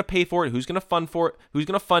 Okay, who's going to pay for it? Who's going to fund for it? Who's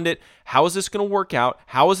going to fund it? How is this going to work out?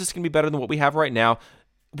 How is this going to be better than what we have right now?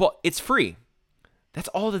 Well, it's free. That's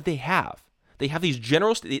all that they have. They have these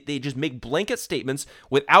general, they just make blanket statements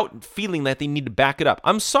without feeling that they need to back it up.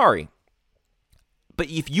 I'm sorry, but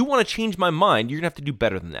if you want to change my mind, you're going to have to do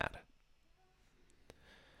better than that.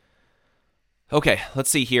 Okay,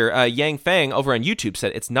 let's see here. Yang Fang over on YouTube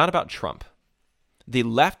said, it's not about Trump. The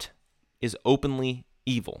left is openly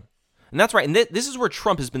evil. And that's right. And this is where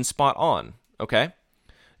Trump has been spot on, okay?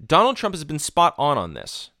 Donald Trump has been spot on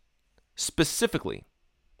this, specifically.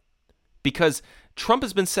 Because Trump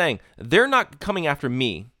has been saying, they're not coming after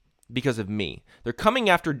me because of me. They're coming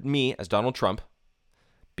after me as Donald Trump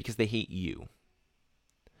because they hate you.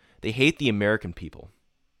 They hate the American people.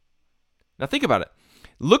 Now think about it.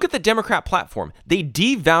 Look at the Democrat platform. They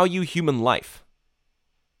devalue human life.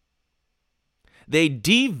 They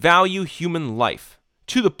devalue human life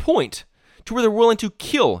to the point to where they're willing to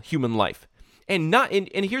kill human life. And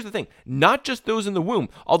here's the thing, not just those in the womb,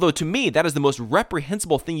 although to me that is the most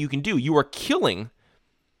reprehensible thing you can do. You are killing,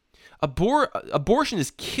 abortion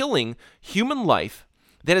is killing human life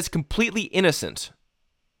that is completely innocent,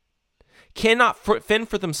 cannot fend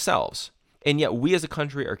for themselves. And yet we as a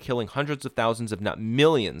country are killing hundreds of thousands, if not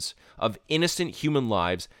millions, of innocent human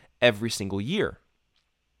lives every single year.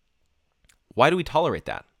 Why do we tolerate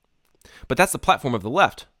that? But that's the platform of the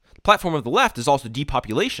left. The platform of the left is also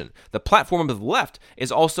depopulation. The platform of the left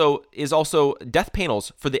is also death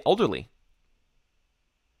panels for the elderly.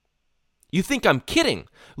 You think I'm kidding?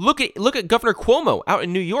 Look at Governor Cuomo out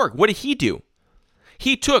in New York. What did he do?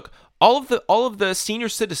 He took All of the senior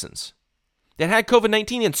citizens that had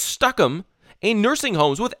COVID-19 and stuck them in nursing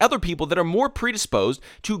homes with other people that are more predisposed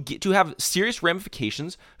to have serious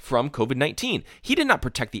ramifications from COVID-19. He did not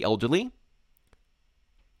protect the elderly.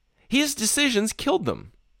 His decisions killed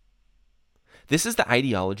them. This is the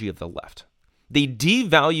ideology of the left. They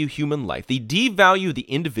devalue human life. They devalue the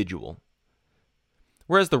individual.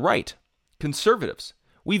 Whereas the right, conservatives,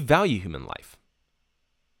 we value human life.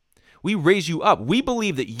 We raise you up. We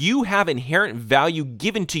believe that you have inherent value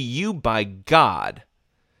given to you by God.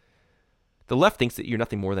 The left thinks that you're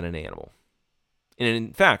nothing more than an animal. And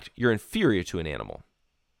in fact, you're inferior to an animal.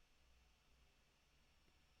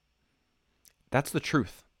 That's the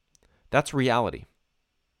truth. That's reality.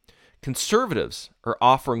 Conservatives are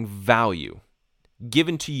offering value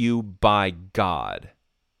given to you by God.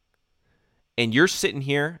 And you're sitting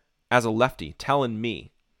here as a lefty telling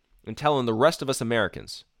me and telling the rest of us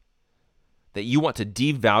Americans that you want to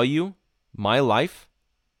devalue my life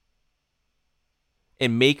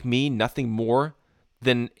and make me nothing more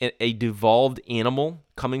than a devolved animal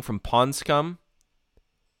coming from pond scum,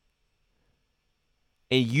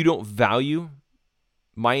 and you don't value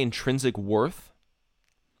my intrinsic worth,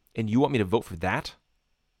 and you want me to vote for that?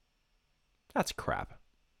 That's crap.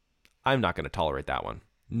 I'm not going to tolerate that one.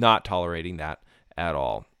 Not tolerating that at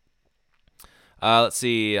all. Let's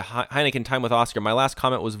see. Heineken Time with Oscar. My last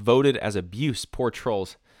comment was voted as abuse. Poor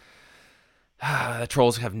trolls. The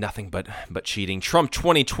trolls have nothing but cheating. Trump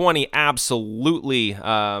 2020, absolutely.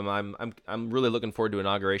 I'm really looking forward to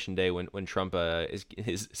Inauguration Day when Trump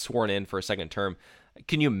is sworn in for a second term.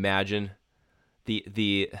 Can you imagine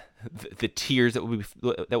the tears that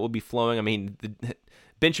will be flowing? I mean,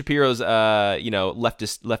 Ben Shapiro's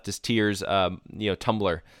leftist tears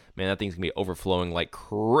tumbler. Man, that thing's gonna be overflowing like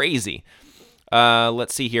crazy.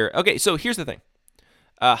 Let's see here. Okay, so here's the thing.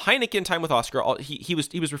 Heineken Time with Oscar. He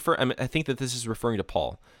was referring. I think that this is referring to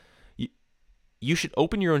Paul. You should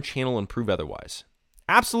open your own channel and prove otherwise.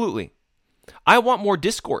 Absolutely. I want more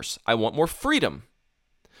discourse. I want more freedom.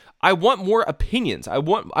 I want more opinions. I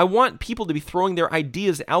want people to be throwing their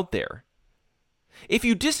ideas out there. If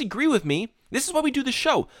you disagree with me, this is why we do the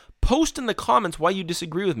show. Post in the comments why you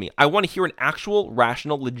disagree with me. I want to hear an actual,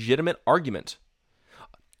 rational, legitimate argument.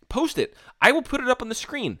 Post it. I will put it up on the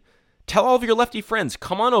screen. Tell all of your lefty friends,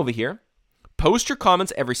 come on over here. Post your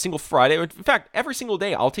comments every single Friday. In fact, every single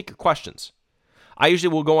day, I'll take your questions. I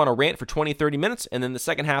usually will go on a rant for 20, 30 minutes, and then the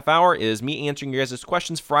second half hour is me answering your guys'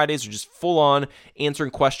 questions. Fridays are just full on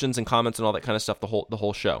answering questions and comments and all that kind of stuff the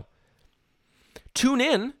whole show. Tune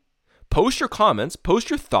in. Post your comments, post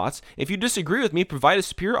your thoughts. If you disagree with me, provide a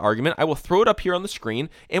superior argument. I will throw it up here on the screen,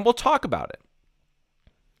 and we'll talk about it.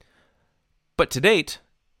 But to date,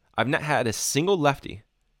 I've not had a single lefty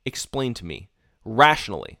explain to me,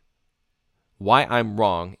 rationally, why I'm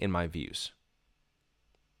wrong in my views.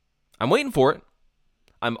 I'm waiting for it.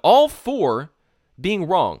 I'm all for being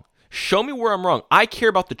wrong. Show me where I'm wrong. I care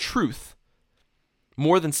about the truth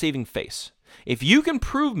more than saving face. If you can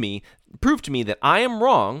prove to me that I am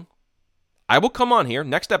wrong, I will come on here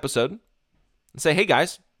next episode and say, hey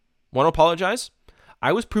guys, want to apologize?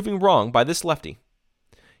 I was proven wrong by this lefty.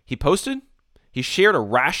 He posted, he shared a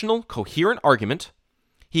rational, coherent argument.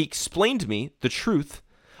 He explained to me the truth.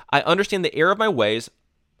 I understand the error of my ways.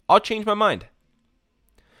 I'll change my mind.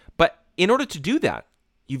 But in order to do that,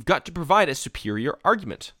 you've got to provide a superior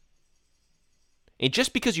argument. And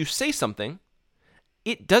just because you say something,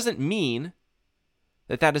 it doesn't mean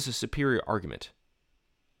that is a superior argument.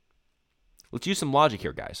 Let's use some logic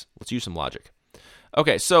here, guys. Let's use some logic.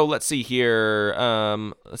 Okay, so let's see here.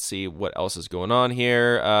 Let's see what else is going on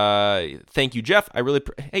here. Thank you, Jeff.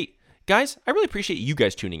 Hey, guys, I really appreciate you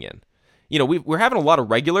guys tuning in. You know, we're having a lot of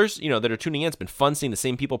regulars, that are tuning in. It's been fun seeing the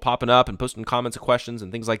same people popping up and posting comments and questions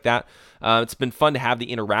and things like that. It's been fun to have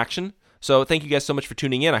the interaction. So thank you guys so much for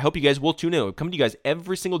tuning in. I hope you guys will tune in. We'll come to you guys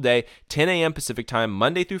every single day, 10 a.m. Pacific time,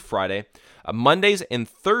 Monday through Friday. Mondays and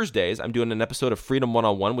Thursdays, I'm doing an episode of Freedom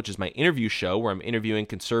 101, which is my interview show where I'm interviewing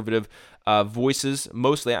conservative voices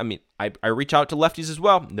mostly. I mean, I reach out to lefties as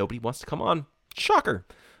well. Nobody wants to come on. Shocker.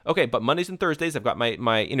 Okay, but Mondays and Thursdays, I've got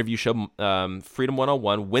my interview show, Freedom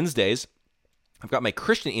 101. Wednesdays, I've got my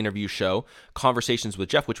Christian interview show, Conversations with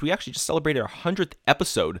Jeff, which we actually just celebrated our 100th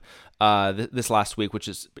episode this last week, which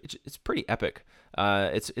is it's pretty epic.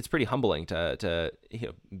 It's pretty humbling to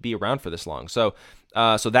be around for this long. So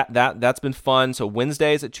that's been fun. So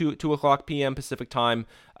Wednesdays at 2 o'clock p.m. Pacific time,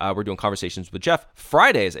 we're doing Conversations with Jeff.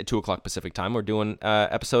 Fridays at 2 o'clock Pacific time, we're doing an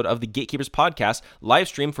episode of the Gatekeepers podcast, live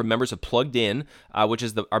stream for members of Plugged In, which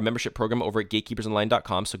is our membership program over at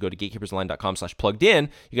gatekeepersonline.com. So go to gatekeepersonline.com/plugged in.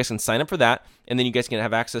 You guys can sign up for that, and then you guys can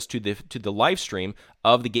have access to the live stream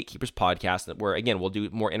of the Gatekeepers podcast, where, again, we'll do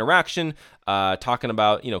more interaction, talking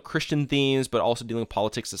about, Christian themes, but also dealing with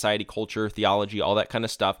politics, society, culture, theology, all that kind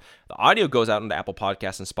of stuff. The audio goes out into Apple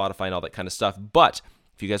Podcasts and Spotify and all that kind of stuff. But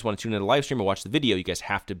if you guys want to tune in to the live stream or watch the video, you guys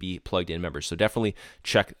have to be plugged in members. So definitely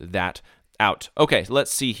check that out. Okay,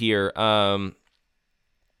 let's see here.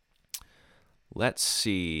 Let's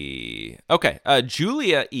see. Okay,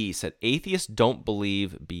 Julia E. said, atheists don't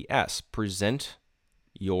believe BS. Present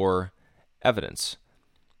your evidence.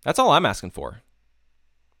 That's all I'm asking for.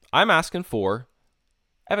 I'm asking for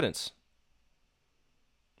evidence.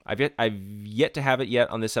 I've yet to have it yet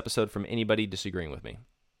on this episode from anybody disagreeing with me.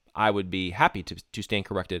 I would be happy to stand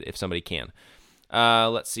corrected if somebody can.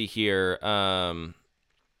 Let's see here.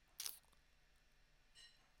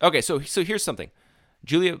 Okay, so here's something.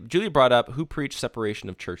 Julia brought up who preached separation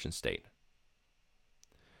of church and state.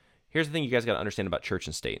 Here's the thing you guys got to understand about church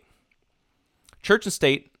and state. Church and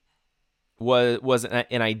state was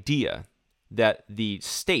an idea that the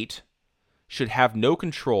state should have no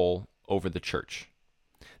control over the church.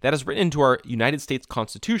 That is written into our United States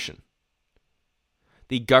Constitution.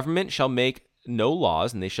 The government shall make no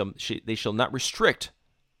laws, and they shall not restrict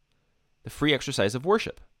the free exercise of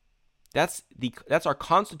worship. That's our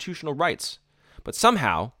constitutional rights. But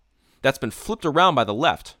somehow, that's been flipped around by the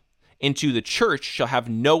left into the church shall have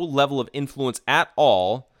no level of influence at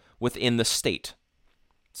all within the state.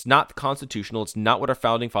 It's not constitutional. It's not what our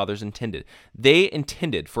founding fathers intended. They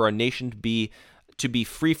intended for our nation to be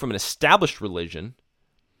free from an established religion,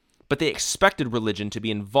 but they expected religion to be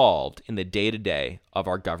involved in the day-to-day of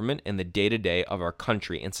our government and the day-to-day of our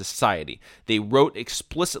country and society. They wrote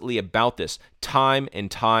explicitly about this time and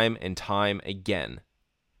time and time again.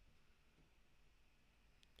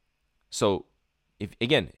 So, it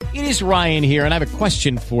is Ryan here, and I have a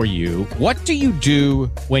question for you. What do you do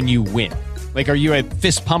when you win? Like, are you a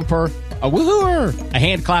fist pumper, a woohooer, a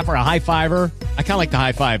hand clapper, a high fiver? I kind of like the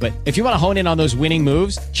high five, but if you want to hone in on those winning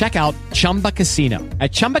moves, check out Chumba Casino.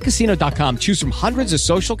 At ChumbaCasino.com, choose from hundreds of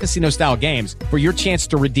social casino-style games for your chance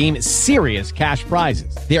to redeem serious cash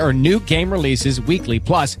prizes. There are new game releases weekly,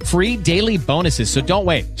 plus free daily bonuses. So don't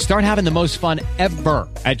wait. Start having the most fun ever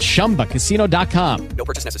at ChumbaCasino.com. No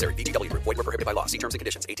purchase necessary. VGW Group. Void where prohibited by law. See terms and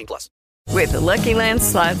conditions. 18+. With the Lucky Land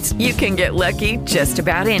Slots, you can get lucky just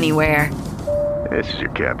about anywhere. This is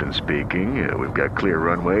your captain speaking. We've got clear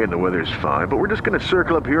runway and the weather's fine, but we're just going to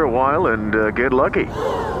circle up here a while and get lucky.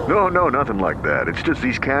 No, nothing like that. It's just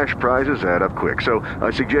these cash prizes add up quick. So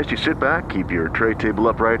I suggest you sit back, keep your tray table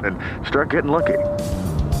upright, and start getting lucky.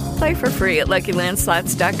 Play for free at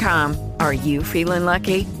LuckyLandSlots.com. Are you feeling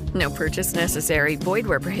lucky? No purchase necessary. Void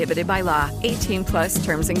where prohibited by law. 18+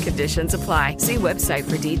 terms and conditions apply. See website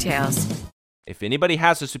for details. If anybody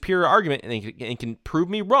has a superior argument and can prove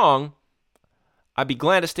me wrong, I'd be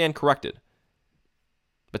glad to stand corrected.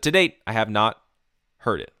 But to date, I have not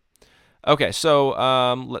heard it. Okay, so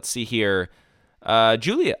let's see here.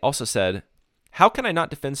 Julia also said, how can I not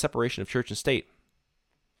defend separation of church and state?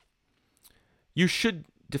 You should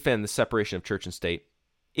defend the separation of church and state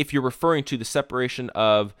if you're referring to the separation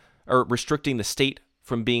of or restricting the state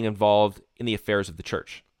from being involved in the affairs of the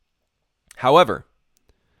church. However,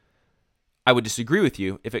 I would disagree with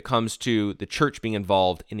you if it comes to the church being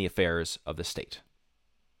involved in the affairs of the state.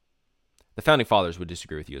 The founding fathers would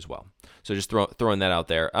disagree with you as well. So just throwing that out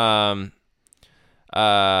there.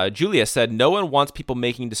 Julia said, no one wants people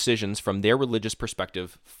making decisions from their religious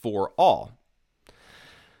perspective for all.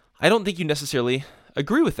 I don't think you necessarily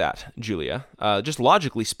agree with that, Julia. Just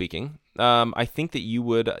logically speaking, I think that you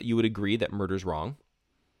would agree that murder is wrong.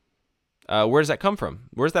 Where does that come from?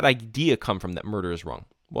 Where does that idea come from that murder is wrong?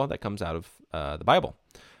 Well, that comes out of the Bible.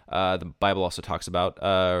 The Bible also talks about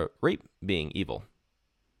rape being evil.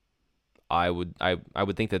 I would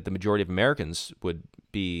think that the majority of Americans would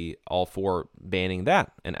be all for banning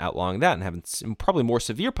that and outlawing that and having probably more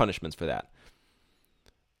severe punishments for that.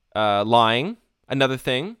 Lying, another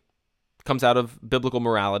thing, comes out of biblical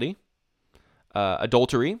morality.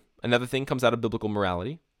 Adultery, another thing, comes out of biblical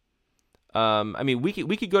morality. I mean, we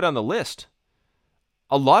could go down the list.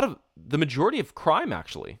 The majority of crime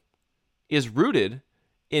actually is rooted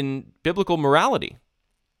in biblical morality.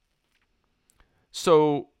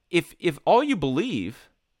 So if all you believe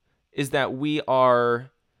is that we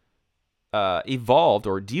are evolved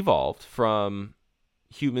or devolved from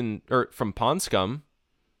human or from pond scum,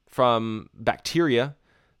 from bacteria,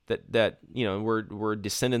 that we're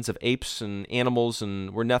descendants of apes and animals,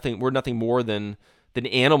 and we're nothing more than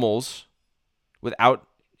animals without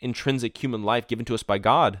intrinsic human life given to us by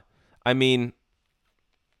God. I mean,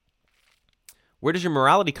 where does your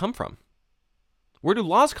morality come from? Where do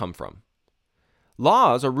laws come from?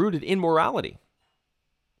 Laws are rooted in morality.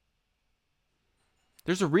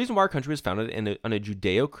 There's a reason why our country was founded on a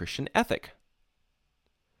Judeo-Christian ethic.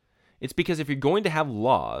 It's because if you're going to have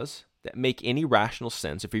laws that make any rational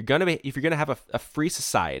sense, if you're going to have a free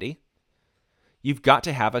society, you've got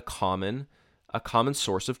to have a common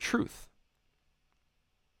source of truth.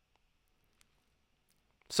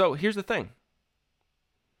 So here's the thing.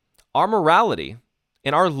 Our morality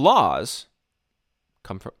and our laws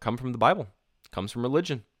come from the Bible, comes from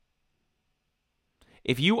religion.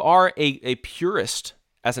 If you are a purist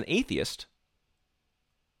as an atheist,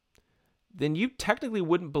 then you technically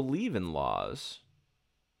wouldn't believe in laws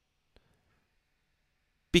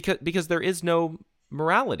because there is no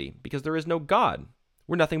morality, because there is no God.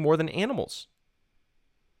 We're nothing more than animals.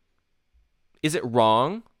 Is it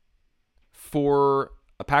wrong for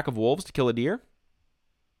a pack of wolves to kill a deer?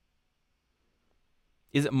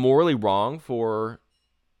 Is it morally wrong for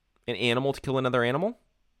an animal to kill another animal?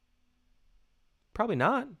 Probably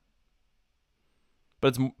not.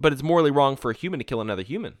 But it's morally wrong for a human to kill another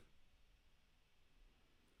human.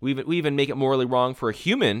 We even make it morally wrong for a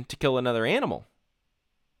human to kill another animal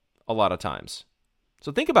a lot of times.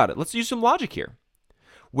 So think about it. Let's use some logic here.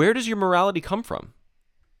 Where does your morality come from?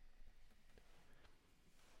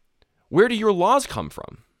 Where do your laws come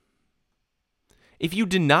from? If you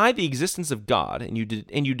deny the existence of God and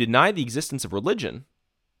you deny the existence of religion,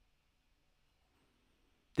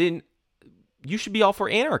 then you should be all for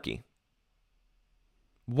anarchy.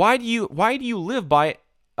 Why do you live by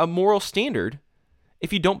a moral standard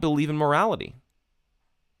if you don't believe in morality?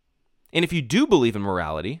 And if you do believe in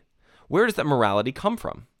morality, where does that morality come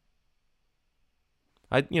from?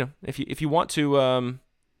 If you want to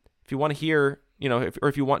hear,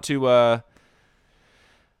 if you want to,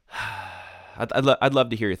 I'd love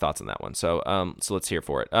to hear your thoughts on that one. So let's hear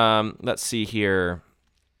for it. Let's see here.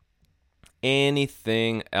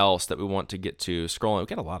 Anything else that we want to get to? Scrolling, we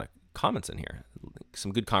got a lot of comments in here.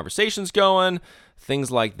 Some good conversations going, things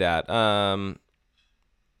like that. BL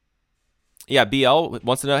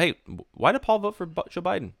wants to know, hey, why did Paul vote for Joe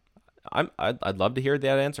Biden? I'd love to hear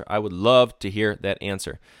that answer. I would love to hear that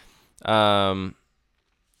answer. Let's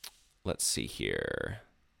see here.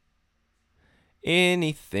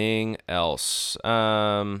 Anything else?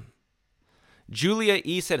 Julia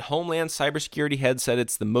E. said Homeland Cybersecurity Head said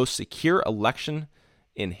it's the most secure election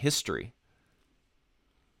in history.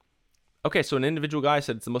 Okay, so an individual guy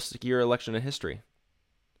said it's the most secure election in history.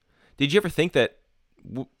 Did you ever think that,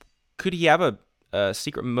 could he have a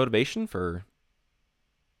secret motivation for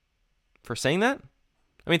saying that?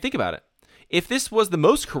 I mean, think about it. If this was the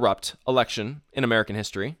most corrupt election in American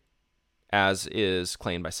history, as is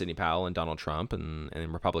claimed by Sidney Powell and Donald Trump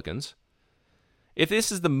and Republicans, if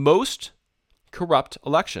this is the most corrupt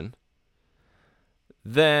election,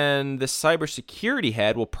 then the cybersecurity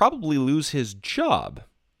head will probably lose his job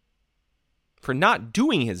for not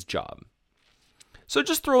doing his job. So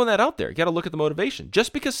just throwing that out there, you got to look at the motivation.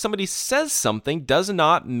 Just because somebody says something does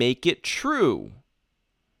not make it true.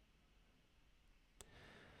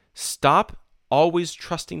 Stop always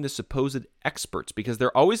trusting the supposed experts, because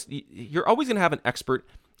you're always going to have an expert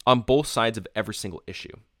on both sides of every single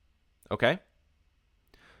issue. Okay?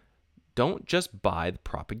 Don't just buy the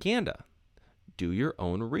propaganda. Do your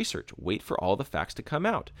own research. Wait for all the facts to come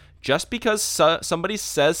out. Just because somebody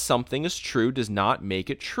says something is true does not make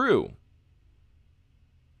it true.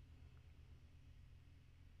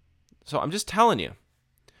 So I'm just telling you,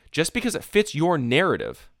 just because it fits your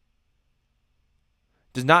narrative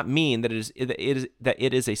does not mean that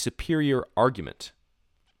it is a superior argument.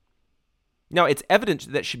 Now, it's evidence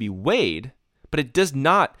that should be weighed, but it does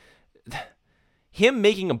not. Him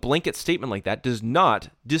making a blanket statement like that does not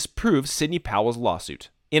disprove Sidney Powell's lawsuit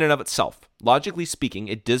in and of itself. Logically speaking,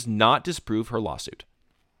 it does not disprove her lawsuit.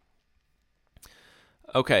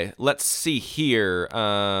 Okay, let's see here.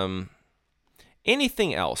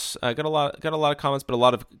 Anything else? I got a lot of comments, but a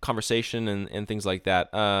lot of conversation and things like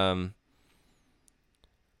that.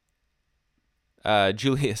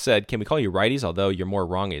 Julia said, "Can we call you righties? Although you're more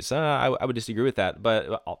wrongies." I would disagree with that,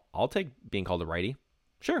 but I'll take being called a righty.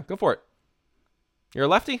 Sure, go for it. You're a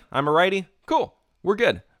lefty. I'm a righty. Cool. We're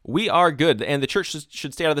good. We are good, and the church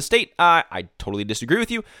should stay out of the state. I totally disagree with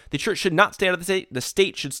you. The church should not stay out of the state. The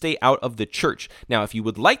state should stay out of the church. Now, if you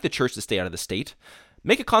would like the church to stay out of the state,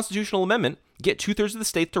 make a constitutional amendment, get 2/3 of the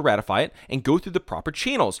states to ratify it, and go through the proper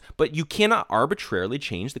channels. But you cannot arbitrarily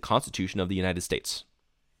change the Constitution of the United States.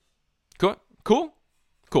 Cool?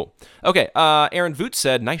 Okay, Aaron Voot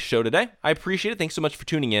said, nice show today. I appreciate it. Thanks so much for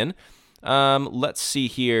tuning in. Let's see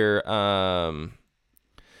here.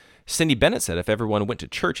 Cindy Bennett said, if everyone went to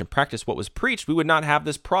church and practiced what was preached, we would not have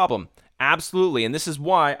this problem. Absolutely, and this is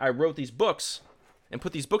why I wrote these books and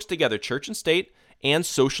put these books together, Church and State and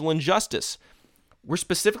social injustice. We're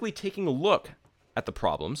specifically taking a look at the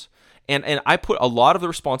problems, and I put a lot of the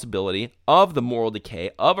responsibility of the moral decay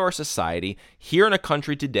of our society here in a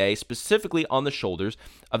country today, specifically on the shoulders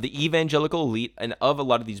of the evangelical elite and of a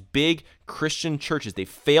lot of these big Christian churches. They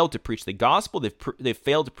failed to preach the gospel. They've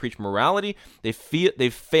failed to preach morality. They've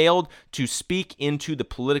failed to speak into the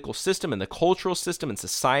political system and the cultural system and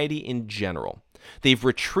society in general. They've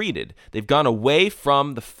retreated. They've gone away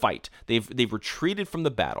from the fight. They've retreated from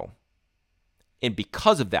the battle. And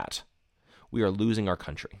because of that, we are losing our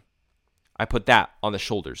country. I put that on the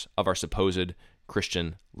shoulders of our supposed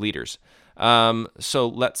Christian leaders. So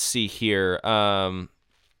let's see here. And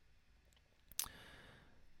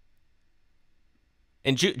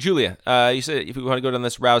Julia, you said if we want to go down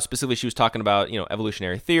this route, specifically she was talking about,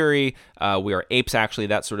 evolutionary theory. We are apes, actually,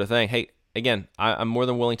 that sort of thing. Hey, again, I'm more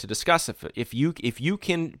than willing to discuss if you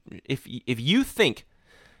think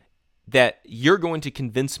that you're going to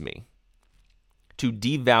convince me to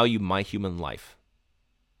devalue my human life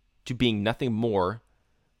to being nothing more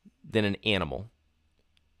than an animal,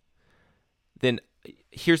 then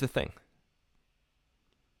here's the thing.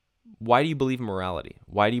 Why do you believe in morality?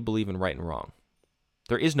 Why do you believe in right and wrong?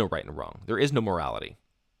 There is no right and wrong. There is no morality.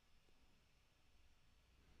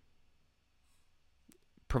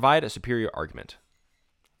 Provide a superior argument.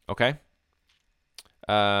 Okay?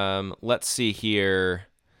 Let's see here.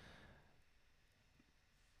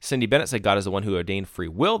 Cindy Bennett said, God is the one who ordained free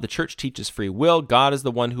will. The church teaches free will. God is the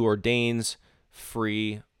one who ordains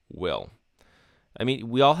free will. I mean,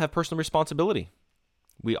 we all have personal responsibility.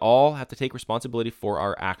 We all have to take responsibility for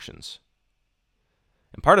our actions.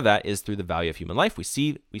 And part of that is through the value of human life. We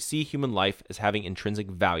see human life as having intrinsic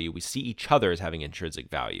value. We see each other as having intrinsic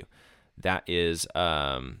value. That is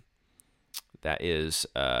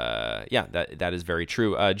very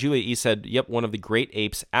true. Julia E. said, yep, one of the great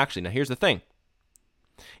apes. Actually, now here's the thing.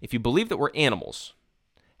 If you believe that we're animals,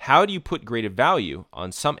 how do you put greater value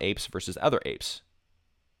on some apes versus other apes?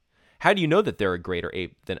 How do you know that they're a greater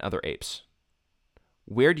ape than other apes?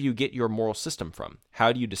 Where do you get your moral system from?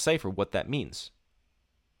 How do you decipher what that means?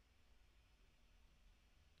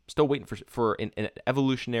 Still waiting for an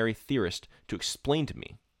evolutionary theorist to explain to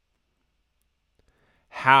me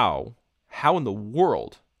how in the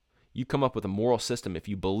world you come up with a moral system if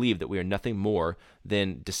you believe that we are nothing more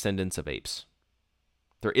than descendants of apes.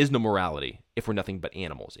 There is no morality if we're nothing but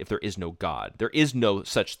animals, if there is no God. There is no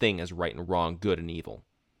such thing as right and wrong, good and evil.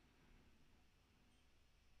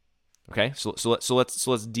 Okay, so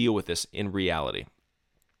let's deal with this in reality.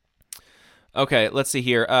 Okay, let's see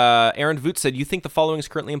here. Aaron Voot said, you think the following is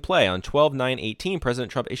currently in play. On 12/9/18,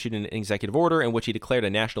 President Trump issued an executive order in which he declared a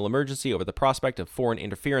national emergency over the prospect of foreign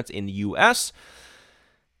interference in the U.S.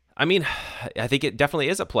 I mean, I think it definitely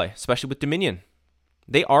is at play, especially with Dominion.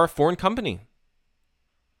 They are a foreign company.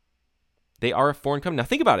 Now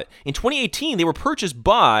think about it. In 2018, they were purchased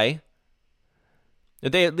by,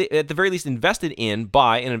 they at the very least invested in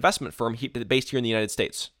by an investment firm based here in the United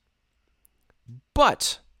States.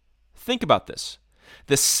 But think about this.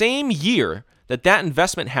 The same year that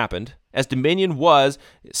investment happened, as Dominion was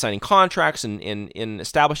signing contracts and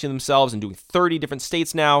establishing themselves and doing 30 different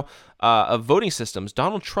states now of voting systems,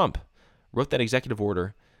 Donald Trump wrote that executive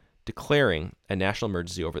order declaring a national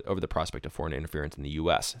emergency over the prospect of foreign interference in the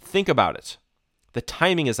U.S. Think about it. The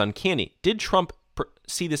timing is uncanny. Did Trump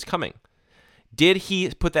see this coming? Did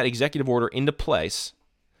he put that executive order into place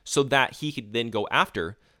so that he could then go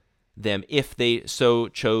after them if they so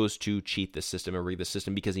chose to cheat the system or rig the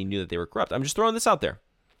system because he knew that they were corrupt? I'm just throwing this out there.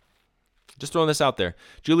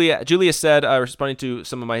 Julia said, responding to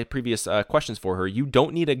some of my previous questions for her, you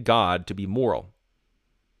don't need a God to be moral.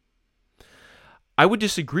 I would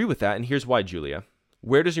disagree with that, and here's why, Julia.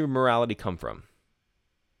 Where does your morality come from?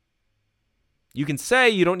 You can say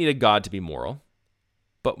you don't need a God to be moral,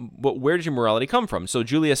 but where does your morality come from? So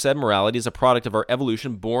Julia said morality is a product of our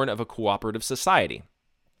evolution born of a cooperative society.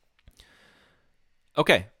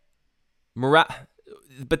 Okay,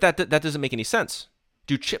 but that doesn't make any sense.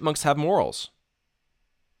 Do chipmunks have morals?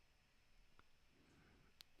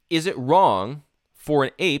 Is it wrong for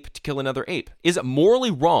an ape to kill another ape? Is it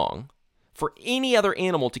morally wrong for any other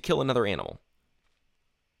animal to kill another animal?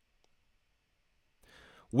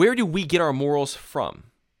 Where do we get our morals from?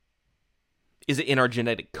 Is it in our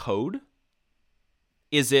genetic code?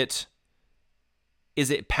 Is it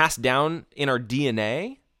passed down in our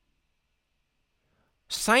DNA?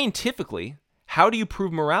 Scientifically, how do you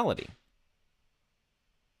prove morality?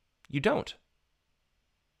 You don't.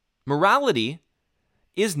 Morality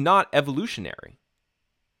is not evolutionary.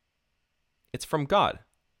 It's from God.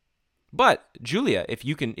 But Julia, if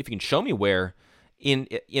you can show me where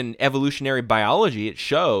in evolutionary biology, it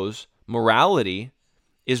shows morality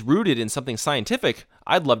is rooted in something scientific,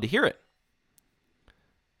 I'd love to hear it.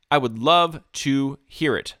 I would love to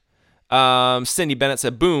hear it. Cindy Bennett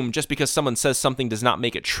said, boom, just because someone says something does not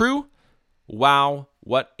make it true. Wow,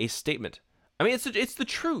 what a statement. I mean, it's the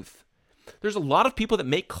truth. There's a lot of people that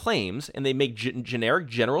make claims and they make generic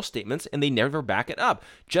general statements and they never back it up.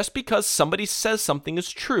 Just because somebody says something is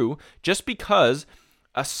true, just because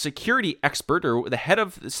a security expert or the head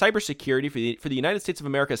of cybersecurity for the United States of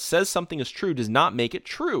America says something is true does not make it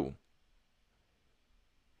true.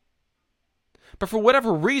 But for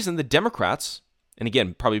whatever reason, the Democrats, and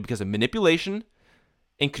again, probably because of manipulation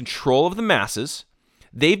and control of the masses,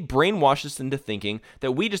 they've brainwashed us into thinking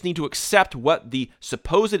that we just need to accept what the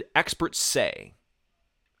supposed experts say.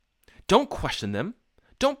 Don't question them.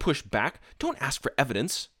 Don't push back. Don't ask for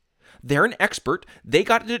evidence. They're an expert. They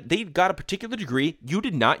got a particular degree. You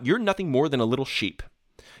did not. You're nothing more than a little sheep.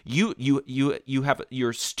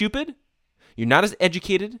 You're stupid. You're not as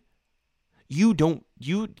educated. You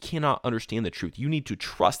cannot understand the truth. You need to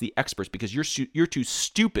trust the experts because you're too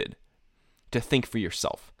stupid to think for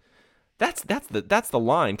yourself. That's the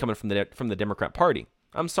line coming from the Democrat Party.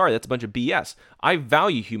 I'm sorry, that's a bunch of BS. I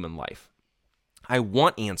value human life. I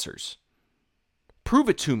want answers. Prove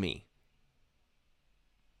it to me.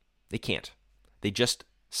 They can't. They just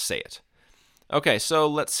say it. Okay, so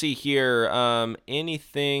let's see here.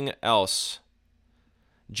 Anything else?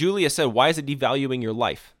 Julia said, why is it devaluing your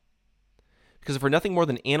life? Because if we're nothing more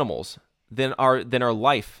than animals, then our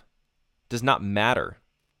life does not matter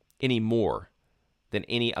any more than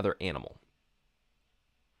any other animal.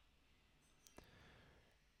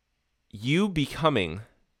 You becoming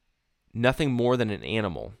nothing more than an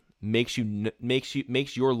animal makes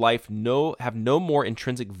your life have no more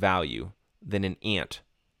intrinsic value than an ant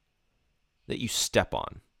that you step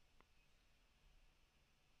on,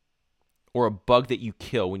 or a bug that you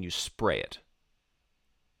kill when you spray it,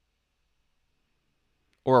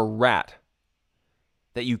 or a rat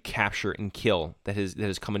that you capture and kill that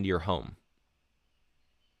has come into your home.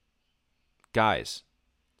 Guys,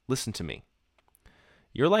 listen to me.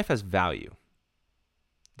 Your life has value.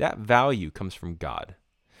 That value comes from God.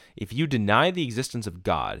 If you deny the existence of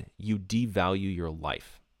God, you devalue your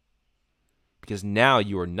life. Because now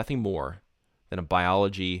you are nothing more than a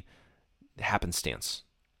biology happenstance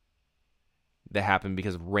that happened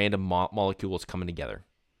because of random molecules coming together.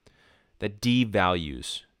 That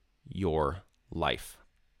devalues your life.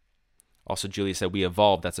 Also, Julia said, we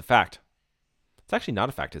evolved. That's a fact. It's actually not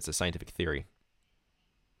a fact. It's a scientific theory.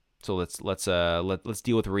 So let's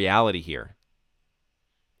deal with reality here.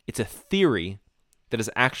 It's a theory that is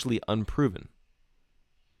actually unproven.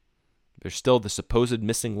 There's still the supposed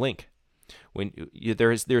missing link. When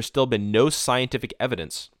there's still been no scientific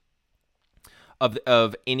evidence of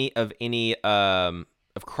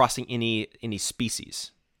crossing any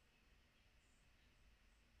species.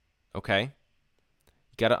 Okay? You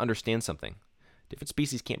got to understand something. Different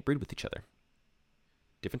species can't breed with each other.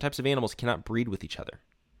 Different types of animals cannot breed with each other.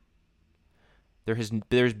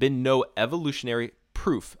 There's been no evolutionary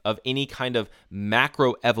proof of any kind of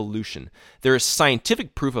macroevolution. There is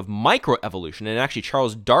scientific proof of microevolution, and actually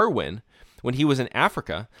Charles Darwin, when he was in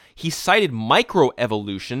Africa, he cited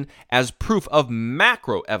microevolution as proof of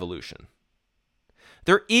macroevolution.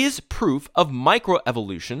 There is proof of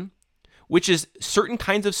microevolution, which is certain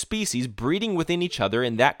kinds of species breeding within each other,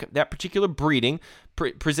 and that particular breeding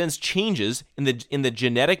presents changes in the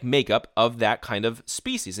genetic makeup of that kind of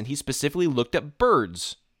species. And he specifically looked at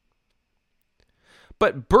birds.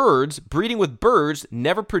 But birds, breeding with birds,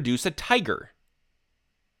 never produce a tiger.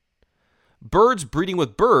 Birds breeding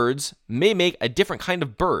with birds may make a different kind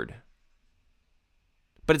of bird,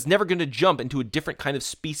 but it's never going to jump into a different kind of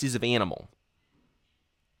species of animal.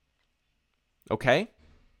 Okay?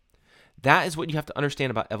 That is what you have to understand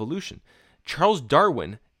about evolution. Charles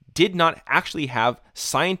Darwin did not actually have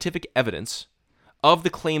scientific evidence of the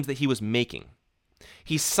claims that he was making.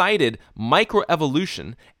 He cited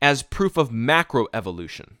microevolution as proof of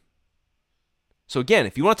macroevolution. So again,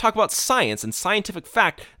 if you want to talk about science and scientific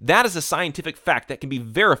fact, that is a scientific fact that can be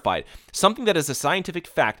verified. Something that is a scientific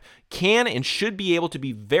fact can and should be able to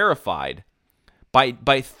be verified by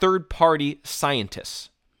third-party scientists.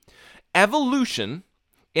 Evolution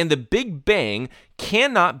and the Big Bang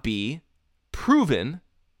cannot be proven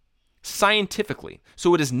scientifically.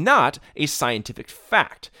 So it is not a scientific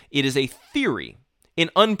fact. It is a theory, an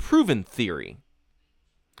unproven theory.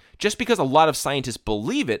 Just because a lot of scientists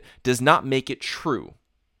believe it does not make it true.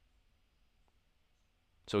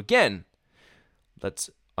 So again, let's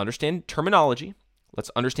understand terminology.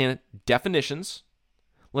 Let's understand definitions.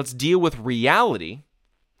 Let's deal with reality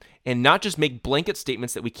and not just make blanket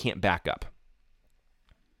statements that we can't back up.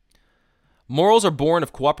 Morals are born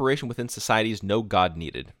of cooperation within societies, no God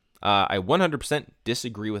needed. I 100%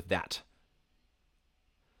 disagree with that.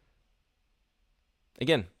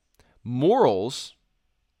 Again, morals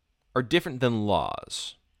are different than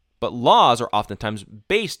laws, but laws are oftentimes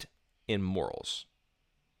based in morals.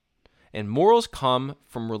 And morals come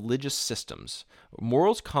from religious systems.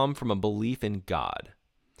 Morals come from a belief in God.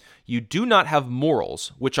 You do not have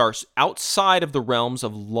morals which are outside of the realms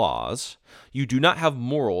of laws. You do not have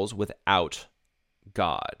morals without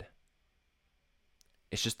God.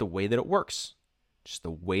 It's just the way that it works. Just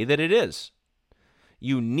the way that it is.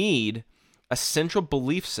 You need a central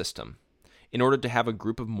belief system in order to have a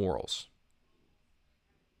group of morals.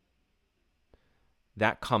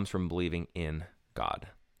 That comes from believing in God.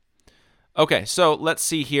 Okay, so let's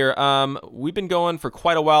see here. We've been going for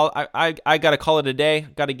quite a while. I got to call it a day.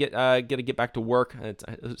 Got to get back to work.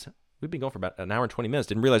 We've been going for about an hour and 20 minutes.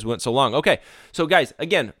 Didn't realize we went so long. Okay, so guys,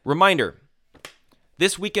 again, reminder.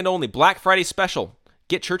 This weekend only, Black Friday special.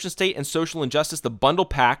 Get Church and State and Social Injustice, the bundle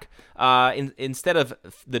pack. Instead of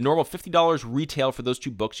the normal $50 retail for those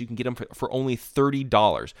two books, you can get them for only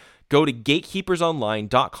 $30. Go to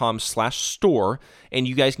gatekeepersonline.com/store, and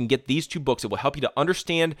you guys can get these two books. It will help you to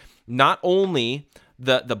understand not only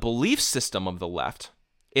the belief system of the left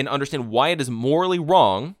and understand why it is morally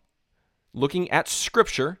wrong, looking at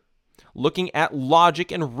Scripture, looking at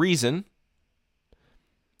logic and reason.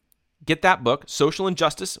 Get that book. Social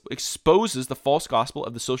Injustice exposes the false gospel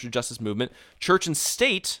of the social justice movement. Church and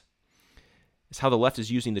State is how the left is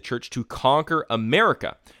using the church to conquer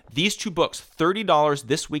America. These two books, $30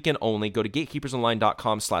 this weekend only. Go to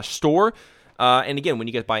gatekeepersonline.com/store. And again, when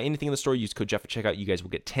you guys buy anything in the store, use code Jeff at checkout. You guys will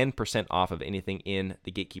get 10% off of anything in the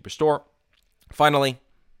Gatekeeper store. Finally,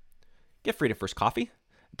 get Freedom First Coffee.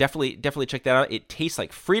 Definitely check that out. It tastes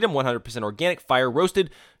like freedom, 100% organic, fire roasted.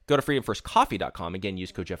 Go to freedomfirstcoffee.com. Again,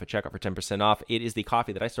 use code Jeff at checkout for 10% off. It is the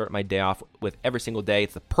coffee that I start my day off with every single day.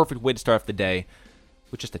 It's the perfect way to start off the day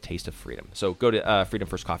with just a taste of freedom. So go to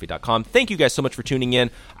freedomfirstcoffee.com. Thank you guys so much for tuning in.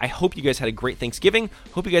 I hope you guys had a great Thanksgiving.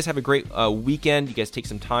 Hope you guys have a great weekend. You guys take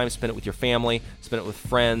some time, spend it with your family, spend it with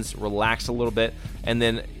friends, relax a little bit, and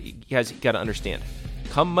then you guys got to understand.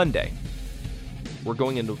 Come Monday, we're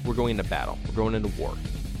going into battle. We're going into war.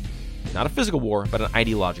 Not a physical war, but an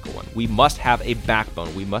ideological one. We must have a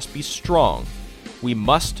backbone. We must be strong. We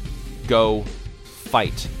must go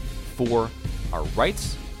fight for our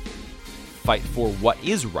rights, fight for what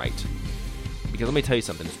is right. Because let me tell you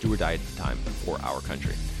something, it's do or die time for our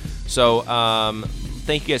country. So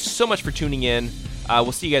thank you guys so much for tuning in.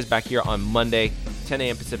 We'll see you guys back here on Monday, 10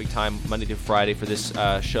 a.m. Pacific time, Monday to Friday for this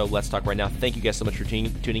show, Let's Talk Right Now. Thank you guys so much for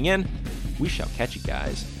tuning in. We shall catch you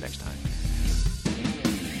guys next time.